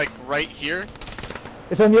 It's like right here.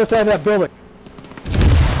 It's on the other side of that building.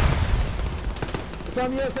 It's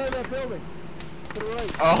on the other side of that building. To the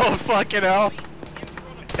right. Oh fucking hell.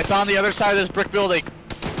 It's on the other side of this brick building.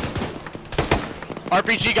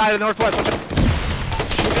 RPG guy to the northwest. Watch out.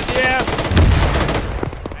 Shoot at the ass!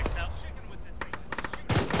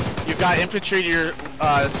 You've got infantry to your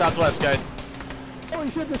southwest guy. Holy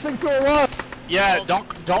shit, this thing's going on! Yeah,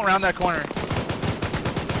 don't round that corner.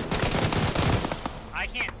 I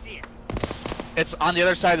can't see it. It's on the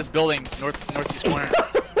other side of this building, northeast corner.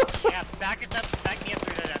 Yeah, back us up, back me up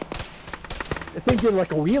through that. The thing did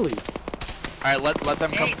like a wheelie. Alright, let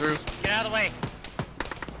them come through. Get out of the way.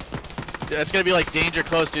 It's gonna be like danger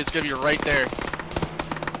close, dude. It's gonna be right there.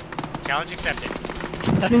 Challenge accepted.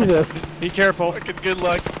 See this. Be careful. Fucking good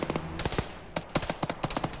luck.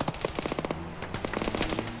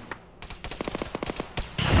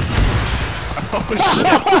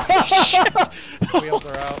 Oh shit! Wheels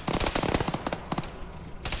are out.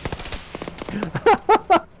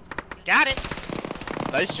 Got it.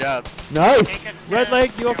 Nice job. Nice. Take us Red to-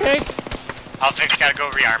 leg, you okay? Alpha's gotta go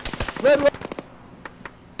rearm. Red leg.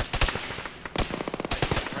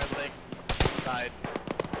 Red leg died.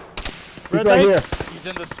 Red right leg? here. He's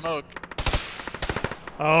in the smoke.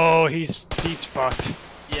 Oh, he's fucked.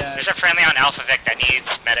 Yeah. There's a friendly on Alpha Vic that needs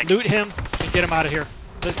medics. Loot him and get him out of here.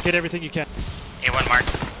 Let's get everything you can. A1 mark.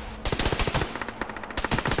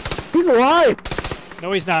 He's alive.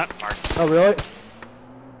 No, he's not. Mark. Oh, really?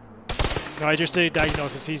 No, I just did a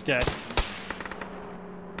diagnosis. He's dead.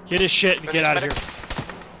 Get his shit and get out of here.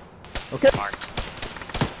 Okay. Mark.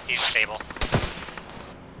 He's stable.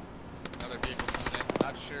 Another vehicle coming in.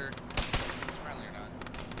 Not sure if it's friendly or not.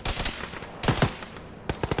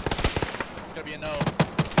 It's gonna be a no.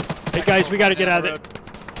 Hey guys, we gotta get out of there.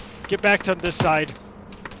 Get back to this side.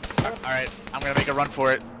 Alright, I'm gonna make a run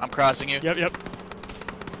for it. I'm crossing you. Yep, yep.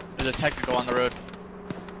 There's a technical on the road.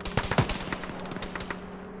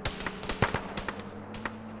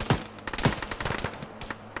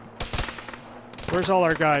 Where's all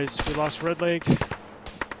our guys? We lost Red Leg.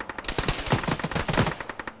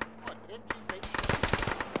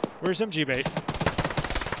 Where's MG Bait?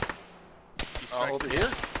 Over here.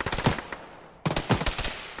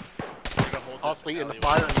 Possibly in the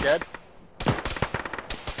fire and dead.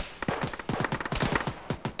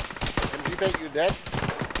 MG Bait, you dead?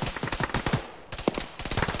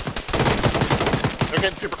 They're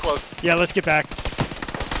getting super close. Yeah, let's get back.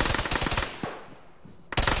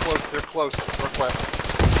 Close. They're close. Northwest.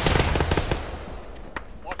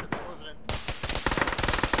 Watch it. Closing in.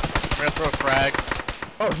 I'm gonna throw a frag.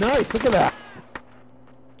 Oh, nice. Look at that.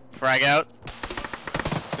 Frag out.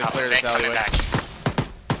 Stay clear of this alleyway.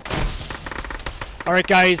 All right,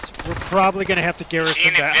 guys, we're probably gonna have to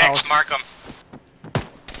garrison that house. Mark them.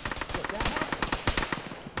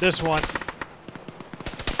 This one.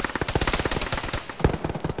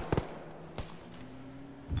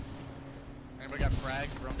 Anybody got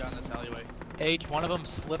frags? Throw them down this alleyway. H, one of them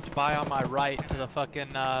slipped by on my right to the fucking,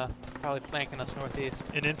 probably flanking us northeast.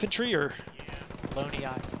 In infantry or? Loney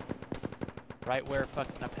Eye. Right where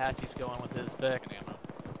fucking Apache's going with his Vic.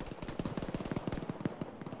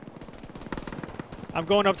 I'm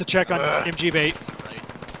going up to check on MG bait.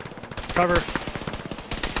 Cover.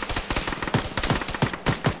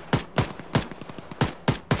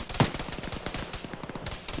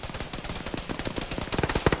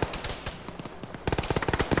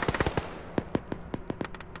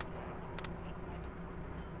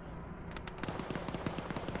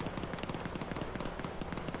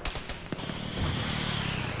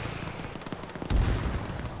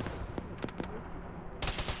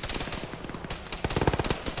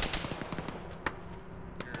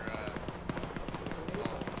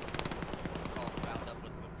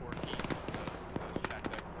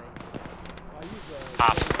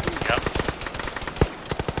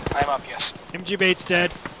 I'm up, yes. MG bait's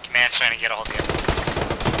dead. Command's trying to get a hold of you.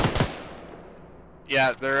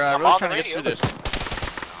 Yeah, they're really on trying the to get through this.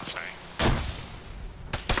 Oh, sorry.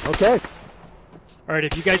 Okay. All right,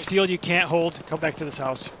 if you guys feel you can't hold, come back to this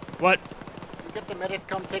house. What? You get the medic,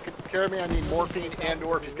 come take care of me. I need morphine and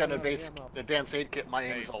or if he's got an advanced aid kit, my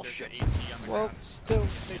aim is all shit. Well, still.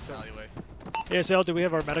 ASL, do we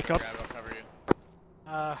have our medic up? Grab it, I'll cover you.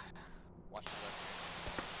 Watch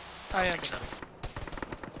the left. I am.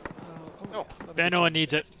 No. Banoa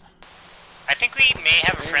needs it. I think we may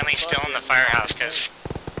have a friendly still in the firehouse, because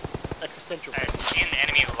Existential. I've seen an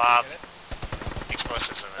enemy lob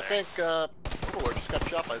explosives over I there. think Overlord just got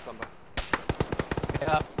shot by something.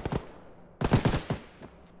 Yeah.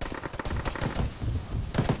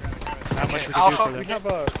 Not much we can do for them. We have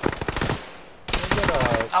a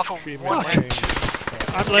Alpha treatment 1 range.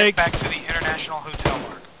 I'm leg. Back to the International Hotel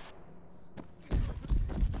Mark.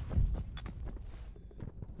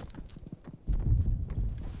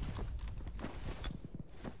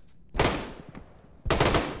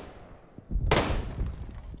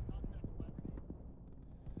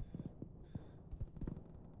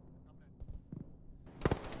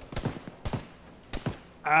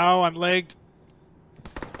 Ow, I'm legged.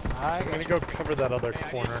 I'm gonna go cover that other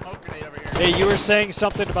corner. Hey, you were saying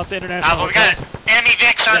something about the international Alpha, we got enemy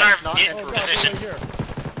Vicks on our position.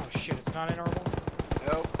 Oh shit, it's not interval?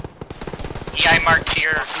 No. EI marked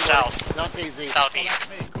here, south. Not AZ. Southeast.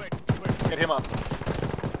 Get him up.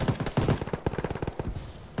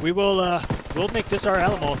 We will, we'll make this our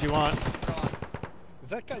Alamo if you want. Is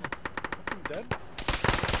that guy fucking dead?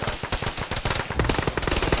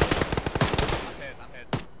 I'm hit.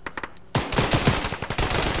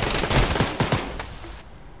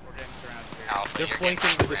 We're getting surrounded here. Alpha, They're you're flanking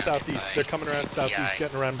getting to the surrounded southeast. by They're coming around southeast, EI.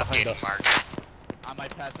 getting around behind us. Mark. I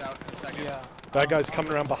might pass out in a second. Yeah. That guy's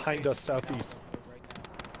coming around behind us southeast.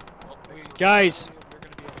 Guys,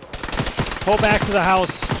 pull back to the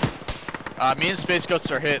house. Me and Space Ghosts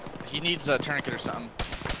are hit. He needs a tourniquet or something.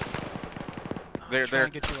 They're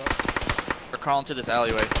crawling to this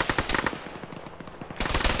alleyway.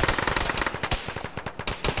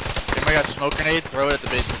 Anybody got a smoke grenade? Throw it at the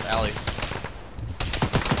base of this alley.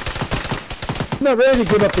 I'm not ready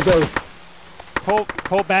to give up the ghost.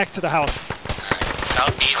 Pull back to the house.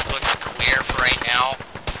 Southeast looks clear for right now.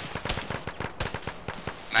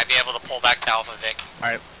 Might be able to pull back to Alpha Vic.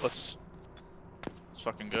 Alright, let's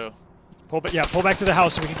fucking go. Pull back to the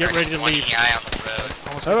house so we can get ready to leave. EI on the road.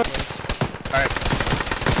 Alright.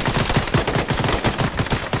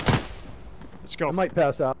 Let's go. I might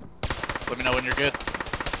pass out. Let me know when you're good.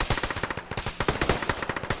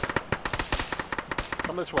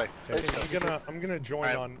 Come this way. Okay, I'm gonna join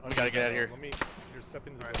Right, on. we gotta get out of here. Let me here, step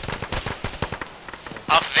into the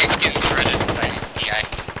Alpha Vic's getting shredded by EI.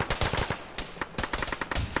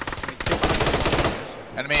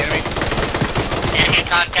 Enemy. Enemy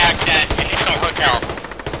contact at initial hotel.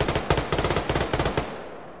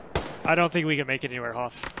 I don't think we can make it anywhere,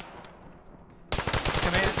 Hoff.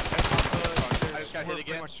 Command, I just got hit we're pretty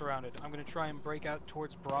again. much surrounded. I'm gonna try and break out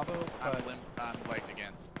towards Bravo. I'm legged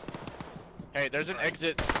again. Hey, there's an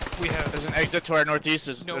exit. There's There's an exit to our northeast.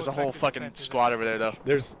 There's a whole effective fucking defenses squad at over there, though.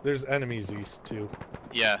 There's enemies east too.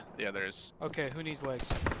 Yeah, there's. Okay, who needs legs?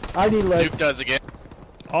 I need legs. Duke does again.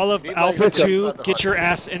 All of Need Alpha legs 2, outside the get hut. your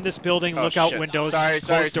ass in this building, Oh, look out shit. windows, Sorry.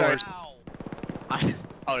 close doors.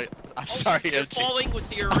 I'm sorry, You're MG. falling with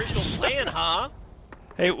the original plan, huh?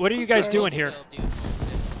 Hey, what are you guys doing here?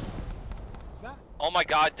 Oh my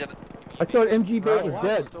god, I thought MG Bait was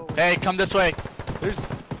dead. Hey, come this way. There's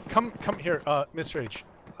come here, Mr. H.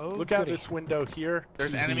 Oh, look out this window here.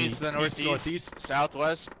 There's enemies to the northeast, northeast,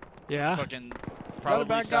 southwest. Yeah. Fucking Is probably that a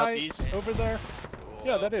bad southeast. guy over there?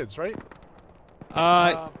 Yeah, that is right.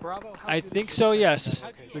 Bravo, I think so. Yes.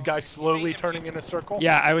 The guy slowly turning in a circle.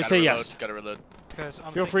 Yeah, I would say reload, yes. Gotta reload.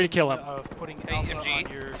 Feel free to kill him. Of putting Hey, Alpha MG.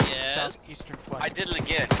 on your Yes. southeastern flank. I did it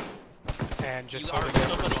again. And just You holding armed it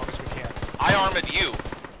for as somebody. long as we can. I armored you.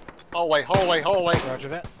 Holy. Roger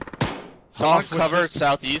that. Someone Off, what's cover it?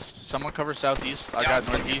 southeast. Someone cover southeast. I got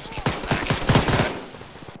northeast.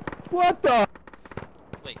 What the?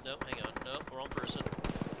 Wait, no, hang on. No, wrong person.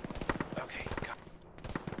 Okay.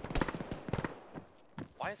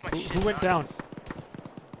 Why is my Who went down?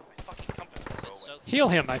 My fucking compass was away. Heal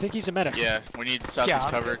him. I think he's a medic. Yeah, we need southeast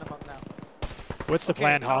I'm covered. getting them up now. What's the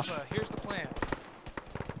plan, Hoff? Alpha, here's the plan.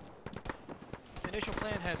 The initial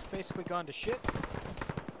plan has basically gone to shit.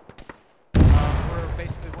 We're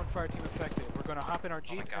basically one fire team affected. We're going to hop in our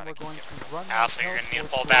jeep and we're going to run. Alpha, you're gonna need to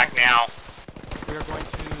pull back now. We are going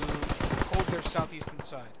to hold their southeastern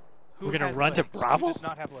side. Who We're gonna has run to legs? Who Bravo? does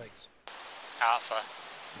not have legs? Alpha.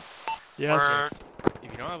 Yes.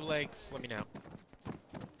 If you don't have legs, let me know.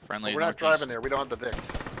 Friendly. We're not driving there. We don't have the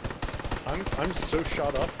Vicks. I'm so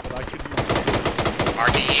shot up that I could use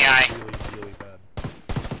RDEI. really bad.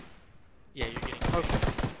 Yeah, you're getting. Okay.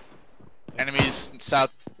 Enemies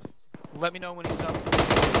south. Let me know when he's up.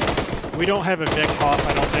 We don't have a Vic, Hoff.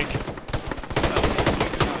 I don't think.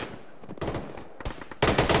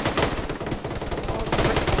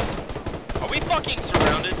 Are we fucking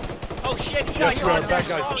surrounded? Oh shit! Yeah, Yes, you're we're on bad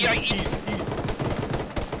there. guys. Yeah, East.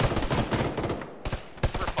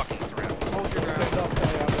 we're fucking surrounded. Hold your ground. Stand up,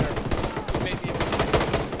 guy out there. You may be able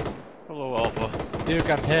to. Hello, Alpha. Duke,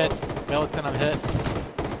 I'm hit. Militant, I'm hit.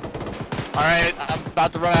 Alright, I'm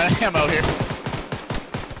about to run out of ammo here.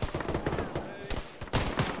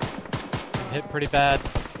 I'm hit pretty bad.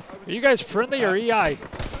 Are you guys friendly or EI?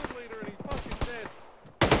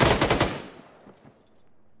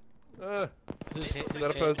 Who's hit? Is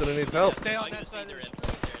that a person that needs help? Stay on that side of the street.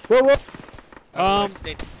 Whoa.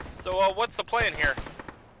 So, what's the plan here?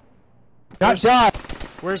 Got shot.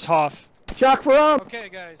 Where's Hoff? Shock for him. Okay,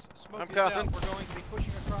 guys. Smoke I'm is out. cuffing. We're going to be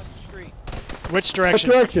pushing across the street. Which direction?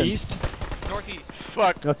 direction? East? Northeast.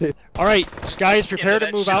 Fuck. Nothing. Alright, guys, prepare to to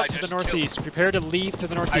that move shit I out to the just northeast. Prepare to leave to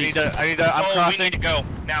the I'm northeast. crossing. We need to go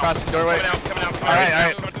now. Crossing doorway. Coming out.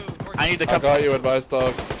 Alright. I need to I come. got you, advice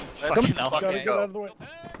dog. Fucking hell. Gotta get out of the way.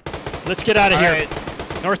 Let's get out of here.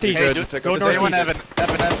 Alright. Northeast. Hey, Go Does anyone have northeast. an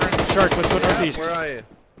epinephrine? Shark, let's go northeast. Where are you?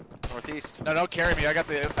 Northeast. No, don't carry me. I got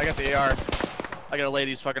the AR. I gotta lay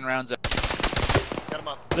these fucking rounds up. Get him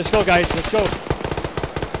up. Let's go, guys. Let's go.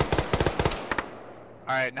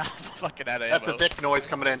 Alright, now I'm fucking out of That's ammo. a Vic noise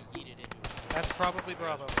coming in. That's probably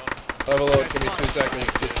Bravo. Have a look. Give me 2 seconds.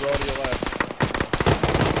 Just draw to your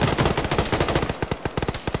left.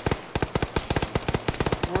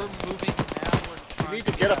 We're moving now. We're trying You need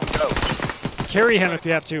to get up and go. Carry him if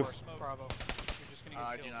you have to. Bravo. You're just gonna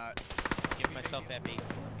I get do killed. not. Give myself epi.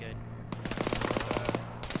 I'm good.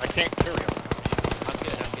 I can't carry him. I'm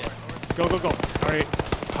good. Go, go, go. Alright.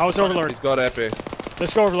 How's Overlord? He's got epi.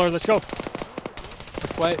 Let's go, Overlord. Let's go.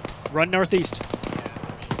 Wait. Run northeast.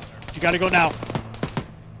 You gotta go now.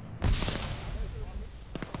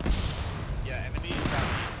 Yeah, enemies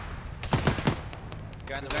southeast.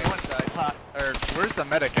 Does anyone die? Or where's the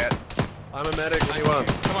medic at? I'm a medic. What do you want?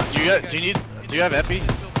 Come on. Do you have epi?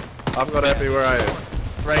 I've got epi. Where are you?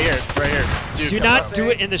 Right here. Right here. Dude, Do come not up. do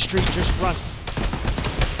it in the street. Just run.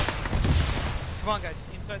 Come on, guys.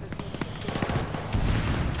 Inside this building.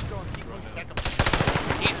 Keep going. Keep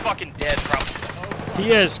pushing. He's fucking dead, probably.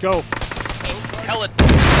 He is. Go. He's hella.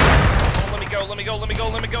 Oh, let me go.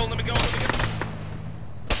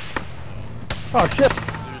 Oh shit.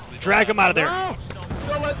 Drag him out of there. No!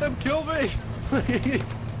 Don't let them kill me! Please!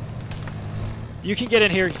 You can get in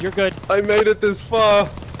here. You're good. I made it this far!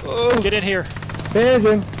 Oh. Get in here.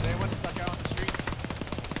 Bandaging. Is anyone stuck out on the street?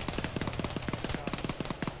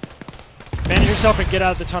 Manage yourself and get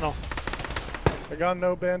out of the tunnel. I got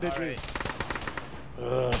no bandages.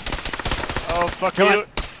 Ugh. Oh, fuck Come you. on.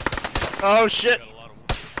 Oh, shit.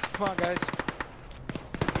 Come on, guys.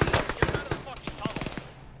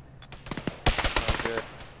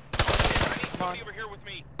 Come on. Over here with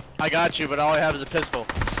me. I got you, but all I have is a pistol.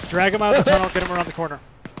 Drag him out of the tunnel. Get him around the corner.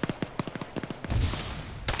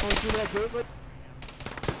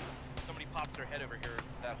 Somebody pops their head over here.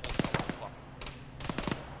 That whole tunnel's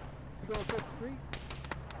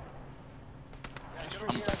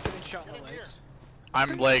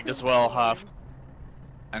I'm legged as well, Huff.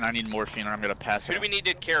 And I need morphine or I'm gonna pass Who out. do we need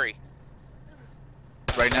to carry?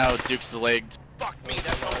 Right now, Duke's legged. Fuck me,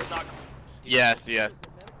 that tunnel's not. Yeah.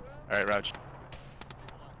 Alright, Rouch.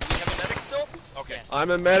 Do we have a medic still? Okay.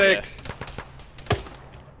 I'm a medic.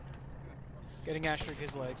 Getting Asterisk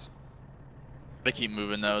his legs. They keep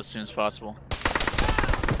moving though as soon as possible.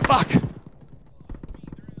 Fuck!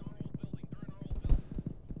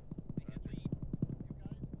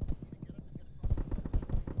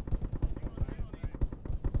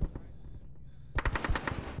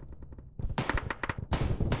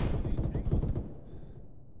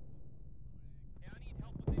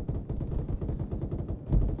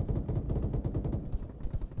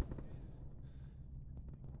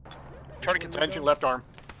 Tourniquet's engine left arm.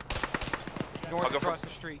 North across the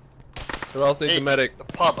street. Who else needs a medic? The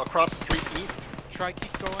pub across the street east. Try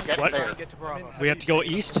keep going. Get What? there. Get to Bravo. We have to go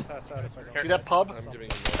east? See that pub? That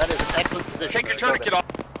is an excellent position. Take your Go tourniquet there. off.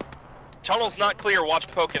 Tunnel's not clear. Watch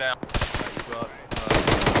poking out.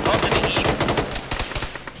 Up in the east.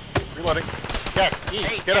 Reloading. Yeah, east.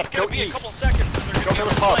 Hey, Get it's up. gonna Go be a east. couple seconds. They're Go gonna to be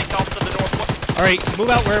the pub. flanked off to the northwest. Alright, move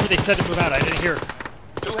out wherever they said to move out. I didn't hear.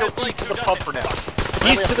 Just go east to the pub for now.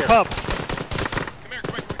 East to the pub. Come here.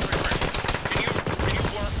 Can you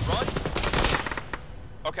run?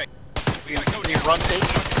 Okay. We gotta go Can you down. run, Tate?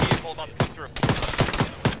 Vehicle about to come through.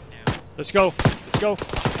 Let's go. Let's go.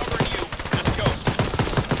 Covering you. Just go.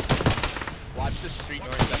 Watch the street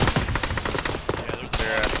north side. Yeah, there's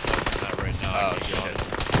that right now. Oh, shit.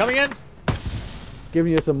 Coming in.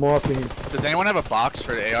 Giving you some morphine. Does anyone have a box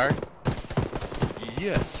for the AR?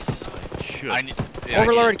 Yes, I should. I need, yeah,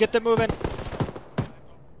 Overlord, get them moving.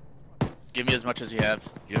 Give me as much as you have.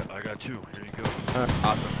 Yeah, I got 2. Here you go.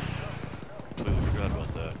 Awesome. Completely forgot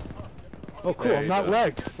about that. Oh, cool. I'm not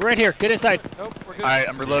lagged. We're in here. Get inside. Nope, we're good. Alright,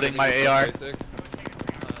 I'm reloading my AR.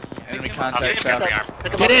 Enemy contact south.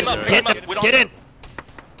 Get in. Get in.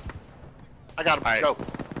 I got him. Alright. Go.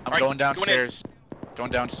 I'm going downstairs.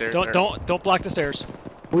 Going downstairs. Don't block the stairs.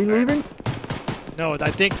 We leaving? No, I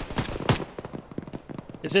think.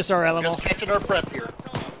 Is this our LMO? Just catching our breath here.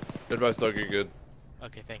 Advice, Doug, you're good.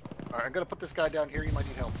 Okay, thank you. Alright, I'm gonna put this guy down here. You might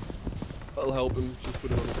need help. I'll help him. Just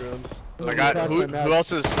put him on the ground. I got. Who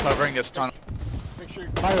else is covering this tunnel? Make sure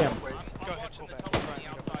I am.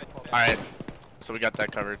 Alright. So we got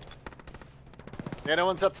that covered. Yeah, no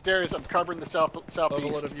one's upstairs. I'm covering the southeast.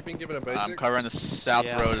 Overlord, have you been given a basic? I'm covering the south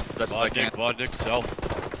road as best as I can. Vodnik,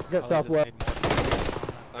 south. Get southwest.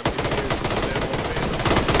 I'm giving you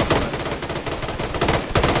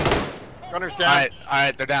Gunner's down.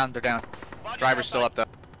 Alright, they're down. Driver's still up though.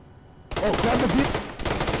 Oh, grab the beat.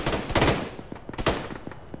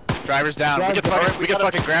 Driver's down. We can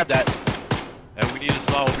fucking grab that. And we need a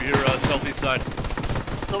saw over here, southeast side.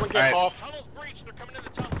 Someone get off. Tunnel's breached. They're coming in the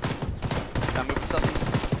tunnel. I'm moving southeast.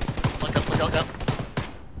 Look up.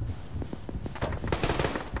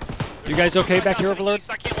 You guys okay back here, Overlord?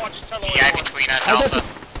 I can't watch the tunnel Yeah, anymore. between us, Alpha.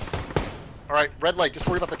 Alright, red light. Just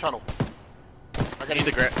worry about the tunnel. I need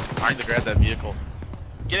to grab that vehicle.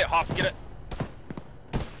 Get it, Hop. Get it.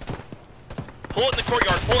 Pull it in the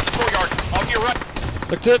courtyard. Off your right.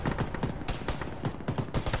 Look to it.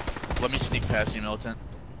 Let me sneak past you, militant.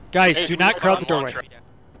 Guys, Hey, do who's not on crowd the doorway. launcher?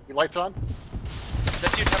 Your lights on?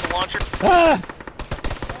 That dude have a launcher. Ah!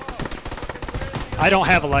 I don't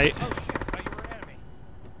have a light. Oh shit, I thought you were an enemy.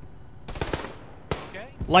 Okay.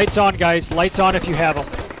 Lights on, guys. Lights on if you have them.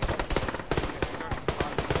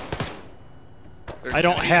 I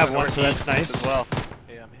don't have one, so that's nice. As well.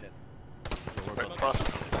 Yeah, I'm hit.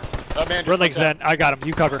 That man Red leg's in. I got him.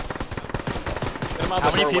 You cover.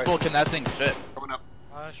 How many people can that thing fit? Coming up.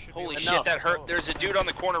 Holy shit, that hurt. There's a dude on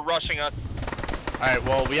the corner rushing us. Alright,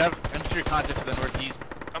 well, we have infantry contact to the northeast.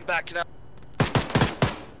 I'm backing up.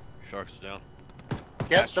 Shark's down.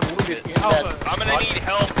 Get the wounded in Alpha, that. I'm gonna need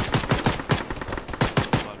help.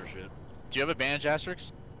 Do you have a bandage,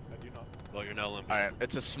 Asterix? I do not. Well, you're now limping. Alright,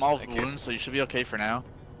 it's a small wound, so you should be okay for now.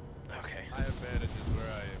 Okay. I have bandages where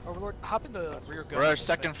I am. Overlord, hop in the rear gun. We're our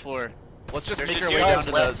second floor. Let's just There's make a our way dude down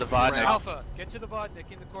to left the Vodnik. Alpha, get to the Vodnik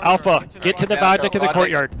in the courtyard. Alpha, get to the Vodnik in the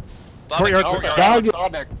courtyard. Vodnik, Courtyard.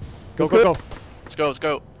 Vodnik. Go. Let's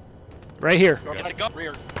go. Right here. Go back to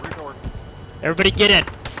rear door. Everybody get in.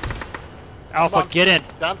 Alpha, Come on. get in.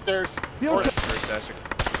 Downstairs. Field North. First, Asterix.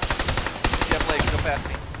 You have legs, go past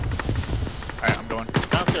me. Alright, I'm going.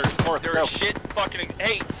 Downstairs. North. There's Go. shit fucking.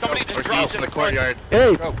 Hey, somebody just We're dropped east in in the courtyard.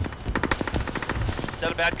 Hey. Go. Is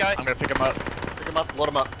that a bad guy? I'm gonna pick him up. Pick him up. Load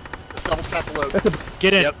him up. Just double tap the load. That's a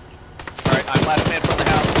Get in. Yep. Alright, I'm last man from the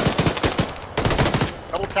house.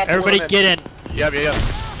 Double tap the Everybody load get in. Yep. Jesus.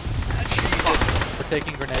 We're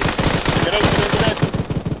taking grenades. Get in.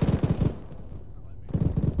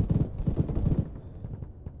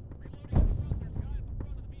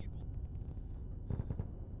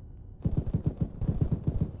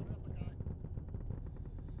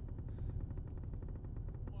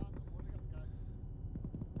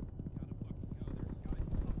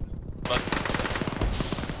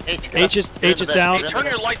 H is down. Hey, turn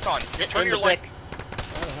your lights on. Turn your lights.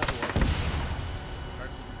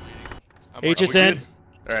 H is in.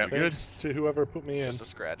 Alright, Thanks to whoever put me in. Just a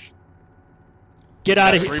scratch. Get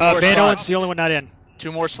out of here. 3 more Van slots. Owen's the only one not in.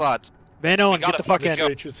 2 more slots. Van Owen, get the fuck in.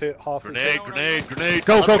 H is hit. Hoff is hit. Grenade.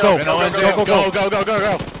 Go. Van Owen's in.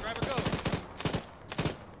 Go.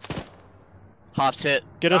 Hoff's hit.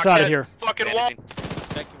 Get us out of here. Fucking wall.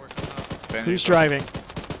 Who's driving?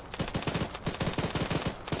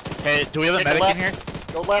 Hey, do we have a medic in here?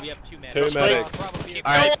 Go left. We have 2 men. 2 medics.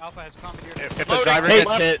 Alright. Alpha has commandeered. If the driver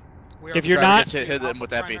gets hit, If you're not, hit them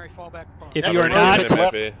with epi. if Yeah, you are we're not, moving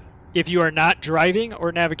left. if you are not driving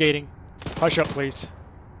or navigating, hush up, please.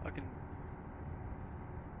 I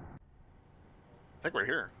think we're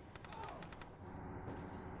here.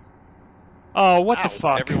 Oh, what the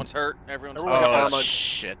fuck? Everyone's hurt. Everyone's Oh, hurt.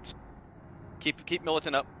 shit. Keep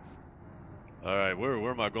militant up. Alright,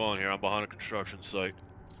 where am I going here? I'm behind a construction site.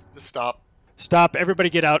 Just stop. Stop.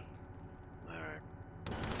 Everybody get out.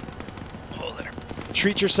 Alright.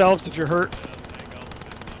 Treat yourselves if you're hurt.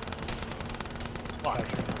 Fuck.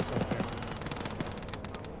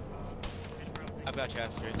 How about you,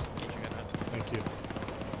 Astros? Get your gun out. Thank you.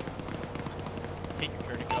 Take your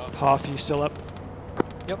turn to go. Hoff, you still up?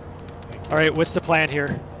 Yep. All right, what's the plan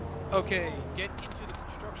here? Okay, get into the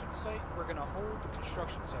construction site. We're gonna hold the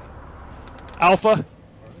construction site. Alpha,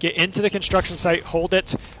 get into the construction site, hold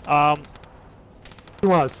it.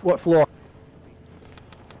 What floor?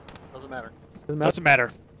 Doesn't matter. Doesn't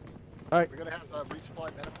matter. Alright. We're gonna have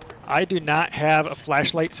resupply metaphor. I do not have a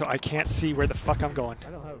flashlight, so I can't see where the fuck I'm going.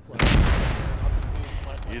 I don't have a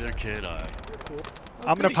flashlight. Neither can I.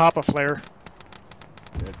 I'm gonna pop a flare.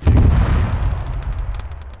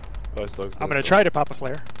 I'm gonna try to pop a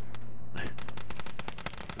flare.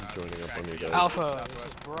 Joining up on you guys. Alpha, this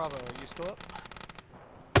is Bravo. Are you still up?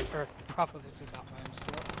 Or Bravo, this is Alpha. Are you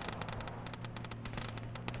still up?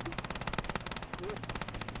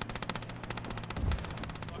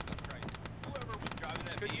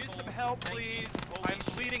 Could use some help, please. I'm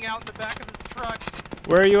bleeding out in the back of this truck.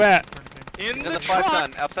 Where are you at? In He's the in the truck.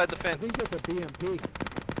 5-ton, outside the I fence. think that's a BMP.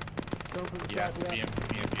 Yeah,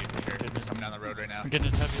 BMP for sure. Just coming down the road right now. I'm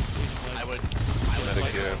getting his heavy. I would Medic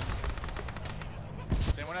like here.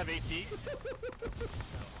 Does anyone have AT?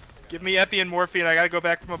 Give me epi and morphine. I gotta go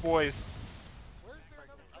back for my boys.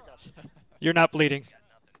 You're not bleeding.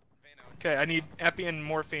 Okay, I need epi and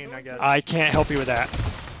morphine, I guess. I can't help you with that.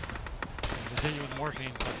 Continue with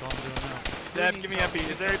morphine. That's all I'm doing now. Zeb, give me epi.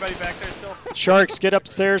 Is there anybody back there still? Sharks, get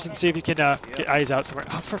upstairs and see if you can get eyes out somewhere.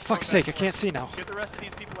 Oh, for fuck's sake, I can't see now. Get the rest of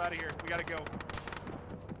these people out of here. We gotta go.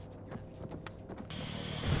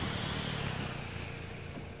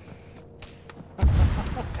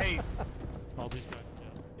 Hey. All these guys.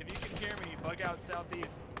 If you can hear me, bug out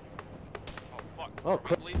southeast. Oh, fuck. Oh,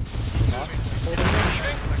 crap. Yep,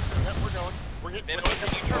 we're going. We're getting. Get out of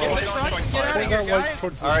here, Point that light guys.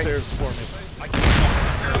 towards the Alright. stairs for me.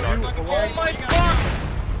 Oh my fuck!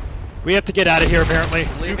 We have to get out of here, apparently.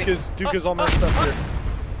 Duke is all messed up here.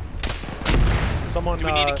 Someone, Do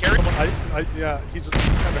we need to carry? yeah, he's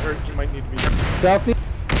kind of hurt. He might need to be. Southeast.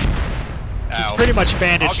 He's pretty much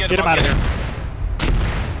bandaged. I'll Get him I'll out of get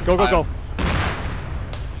here. Go.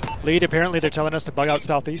 Lead, apparently they're telling us to bug out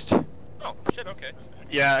southeast. Oh, shit, okay.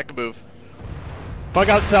 Yeah, I can move. Bug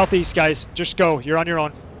out southeast, guys. Just go. You're on your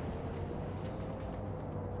own.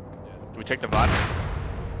 Do we take the VOD?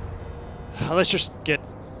 Let's just get...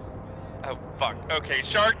 Oh, fuck. Okay,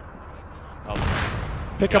 Shark.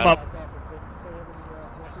 Pick him up.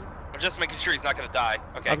 I'm just making sure he's not gonna die.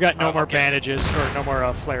 Okay. I've got no more okay. bandages, or no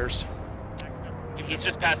more flares. He's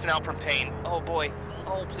just passing out from pain. Oh, boy.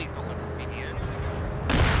 Oh, please don't let this be the end.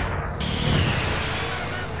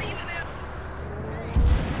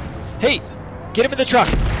 Hey! Get him in the truck!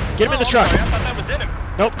 Get him in the truck! Sorry, I thought that was in him.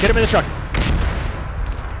 Nope, get him in the truck.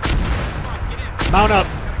 Mount up.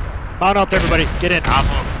 Mount up, everybody. Get in.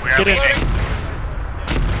 Alpha, we're Get in. leaving.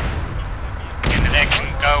 In the Vic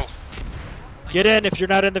and go. Get in. If you're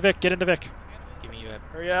not in the Vic, get in the Vic. Give me a...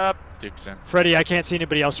 Hurry up. Duke's in. Freddy, I can't see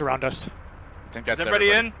anybody else around us. I think Is that's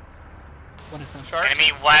everybody in? Shark.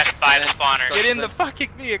 Enemy west by the spawner. Get in the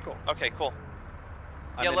fucking vehicle. Okay, cool.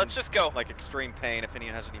 I'm Yeah, in, let's just go. like extreme pain if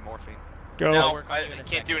anyone has any morphine. Go. No, I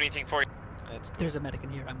can't do anything for you. That's cool. There's a medic in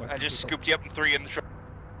here. I'm I just scooped you up and threw you in the truck.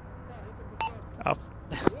 Oh.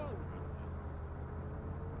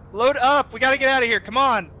 Load up. We gotta get out of here. Come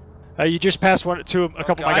on. You just passed a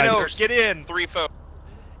couple of my I know. guys. Get in. 3 folks.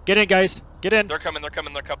 Get in, guys. Get in. They're coming. They're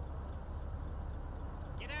coming.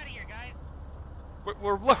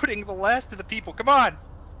 We're loading the last of the people. Come on.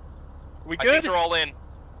 We I think good? they're all in.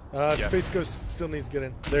 Space Ghost still needs to get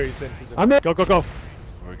in. There, he's in. He's in. I'm in. Go.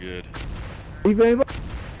 We're good. Leave aim up.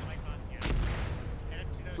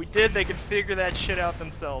 If we did, they could figure that shit out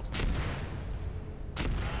themselves.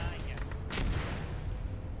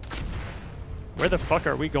 Where the fuck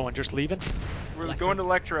are we going? Just leaving? We're going to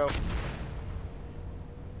Elektro.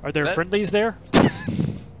 Are there friendlies there?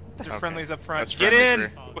 There's friendlies up front. Get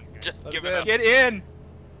in! Just give it up. Get in!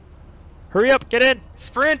 Hurry up, get in!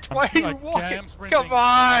 Sprint! Why are you walking? I'm sprinting. Come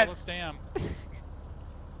on! Let's stand.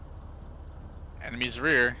 Enemies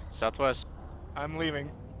rear, southwest. I'm leaving.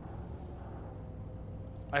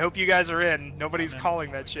 I hope you guys are in. Nobody's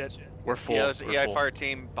calling that shit. We're full. Yeah, there's an We're EI full. fire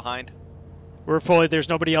team behind. We're fully. There's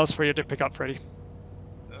nobody else for you to pick up, Freddy.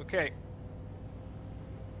 Okay.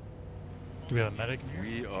 Do we have a medic in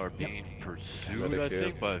here? We are being pursued, I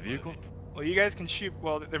think, by a vehicle. Well, you guys can shoot.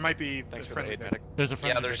 Well, there might be a friendly Vic. There's a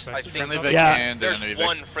friendly Yeah, there's, Vic I back think, Friendly Vic and there's enemy Vic.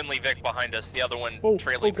 one friendly Vic behind us. The other one Oh,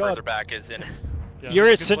 trailing oh God. further back is in. Yeah, You're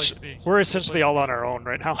that's a good place to essentially. be. We're essentially all on our own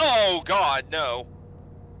right now. Oh God, no.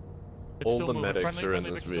 It's All still the moving. medics are in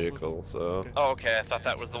Friendly this Vic's still moving. vehicle, so... Okay. Oh, okay. I thought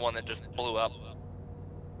that was the one that just blew up.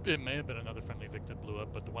 It may have been another friendly Vic that blew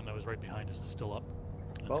up, but the one that was right behind us is still up.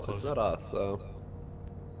 And Well, it's closing. not us, so...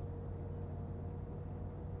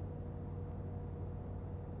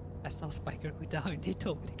 I saw Spiker go down. He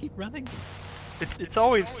told me to keep running. It's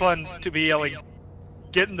always fun to be yelling,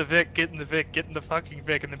 "Get in the Vic, get in the Vic, get in the fucking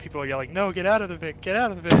Vic," and then people are yelling, "No, get out of the Vic, get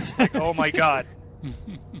out of the Vic." It's like, oh my god.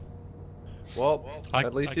 Well,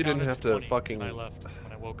 at least you didn't counted have to 20 fucking... when I left,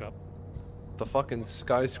 when I woke up. The fucking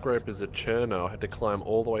skyscrapers at Cherno had to climb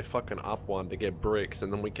all the way fucking up one to get Bricks,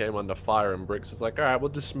 and then we came under fire, and Bricks was like, alright, we'll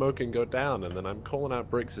just smoke and go down, and then I'm calling out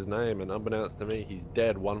Bricks' name, and unbeknownst to me, he's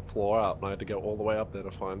dead one floor up, and I had to go all the way up there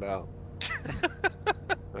to find out.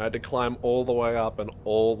 I had to climb all the way up and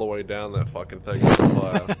all the way down that fucking thing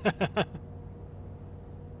on fire.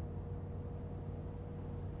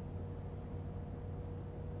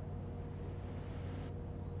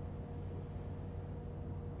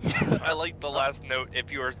 I like the last note.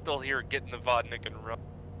 If you are still here, get in the Vodnik and run.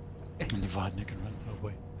 In the Vodnik and run. Oh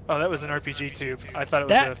boy. Oh, that was an RPG tube. I thought it was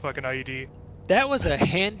That- a fucking IED. That was a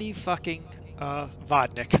handy fucking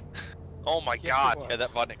Vodnik. Oh my God. Yeah,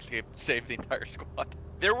 that Vodnik saved the entire squad.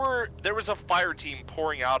 There was a fire team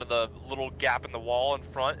pouring out of the little gap in the wall in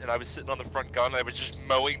front, and I was sitting on the front gun, and I was just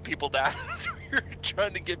mowing people down as we were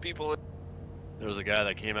trying to get people in. There was a guy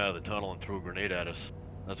that came out of the tunnel and threw a grenade at us.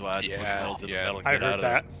 That's why I had to push metal to the metal and I get out heard of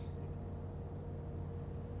that.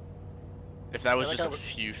 If that was That just guy a was-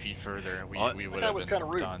 few feet further, we What? would guy have was been kinda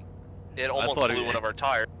rude. done. It almost thought blew one of our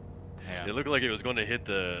tires. Yeah. It looked like it was going to hit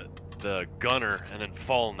the gunner and then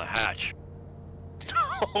fall in the hatch.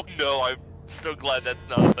 Oh no, I'm so glad that's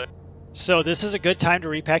not there. So this is a good time to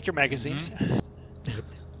repack your magazines.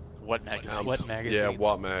 What magazines? What magazines? Yeah,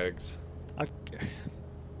 what mags? Okay.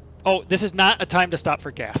 Oh, this is not a time to stop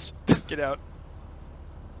for gas. Get out.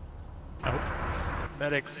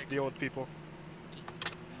 Medics, the old people.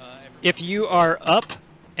 If you are up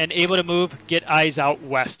and able to move, get eyes out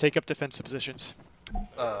west. Take up defensive positions.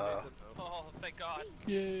 Oh, thank God.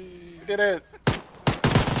 Yay. We did it.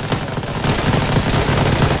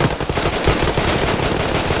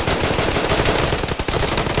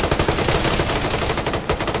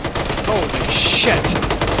 Holy shit!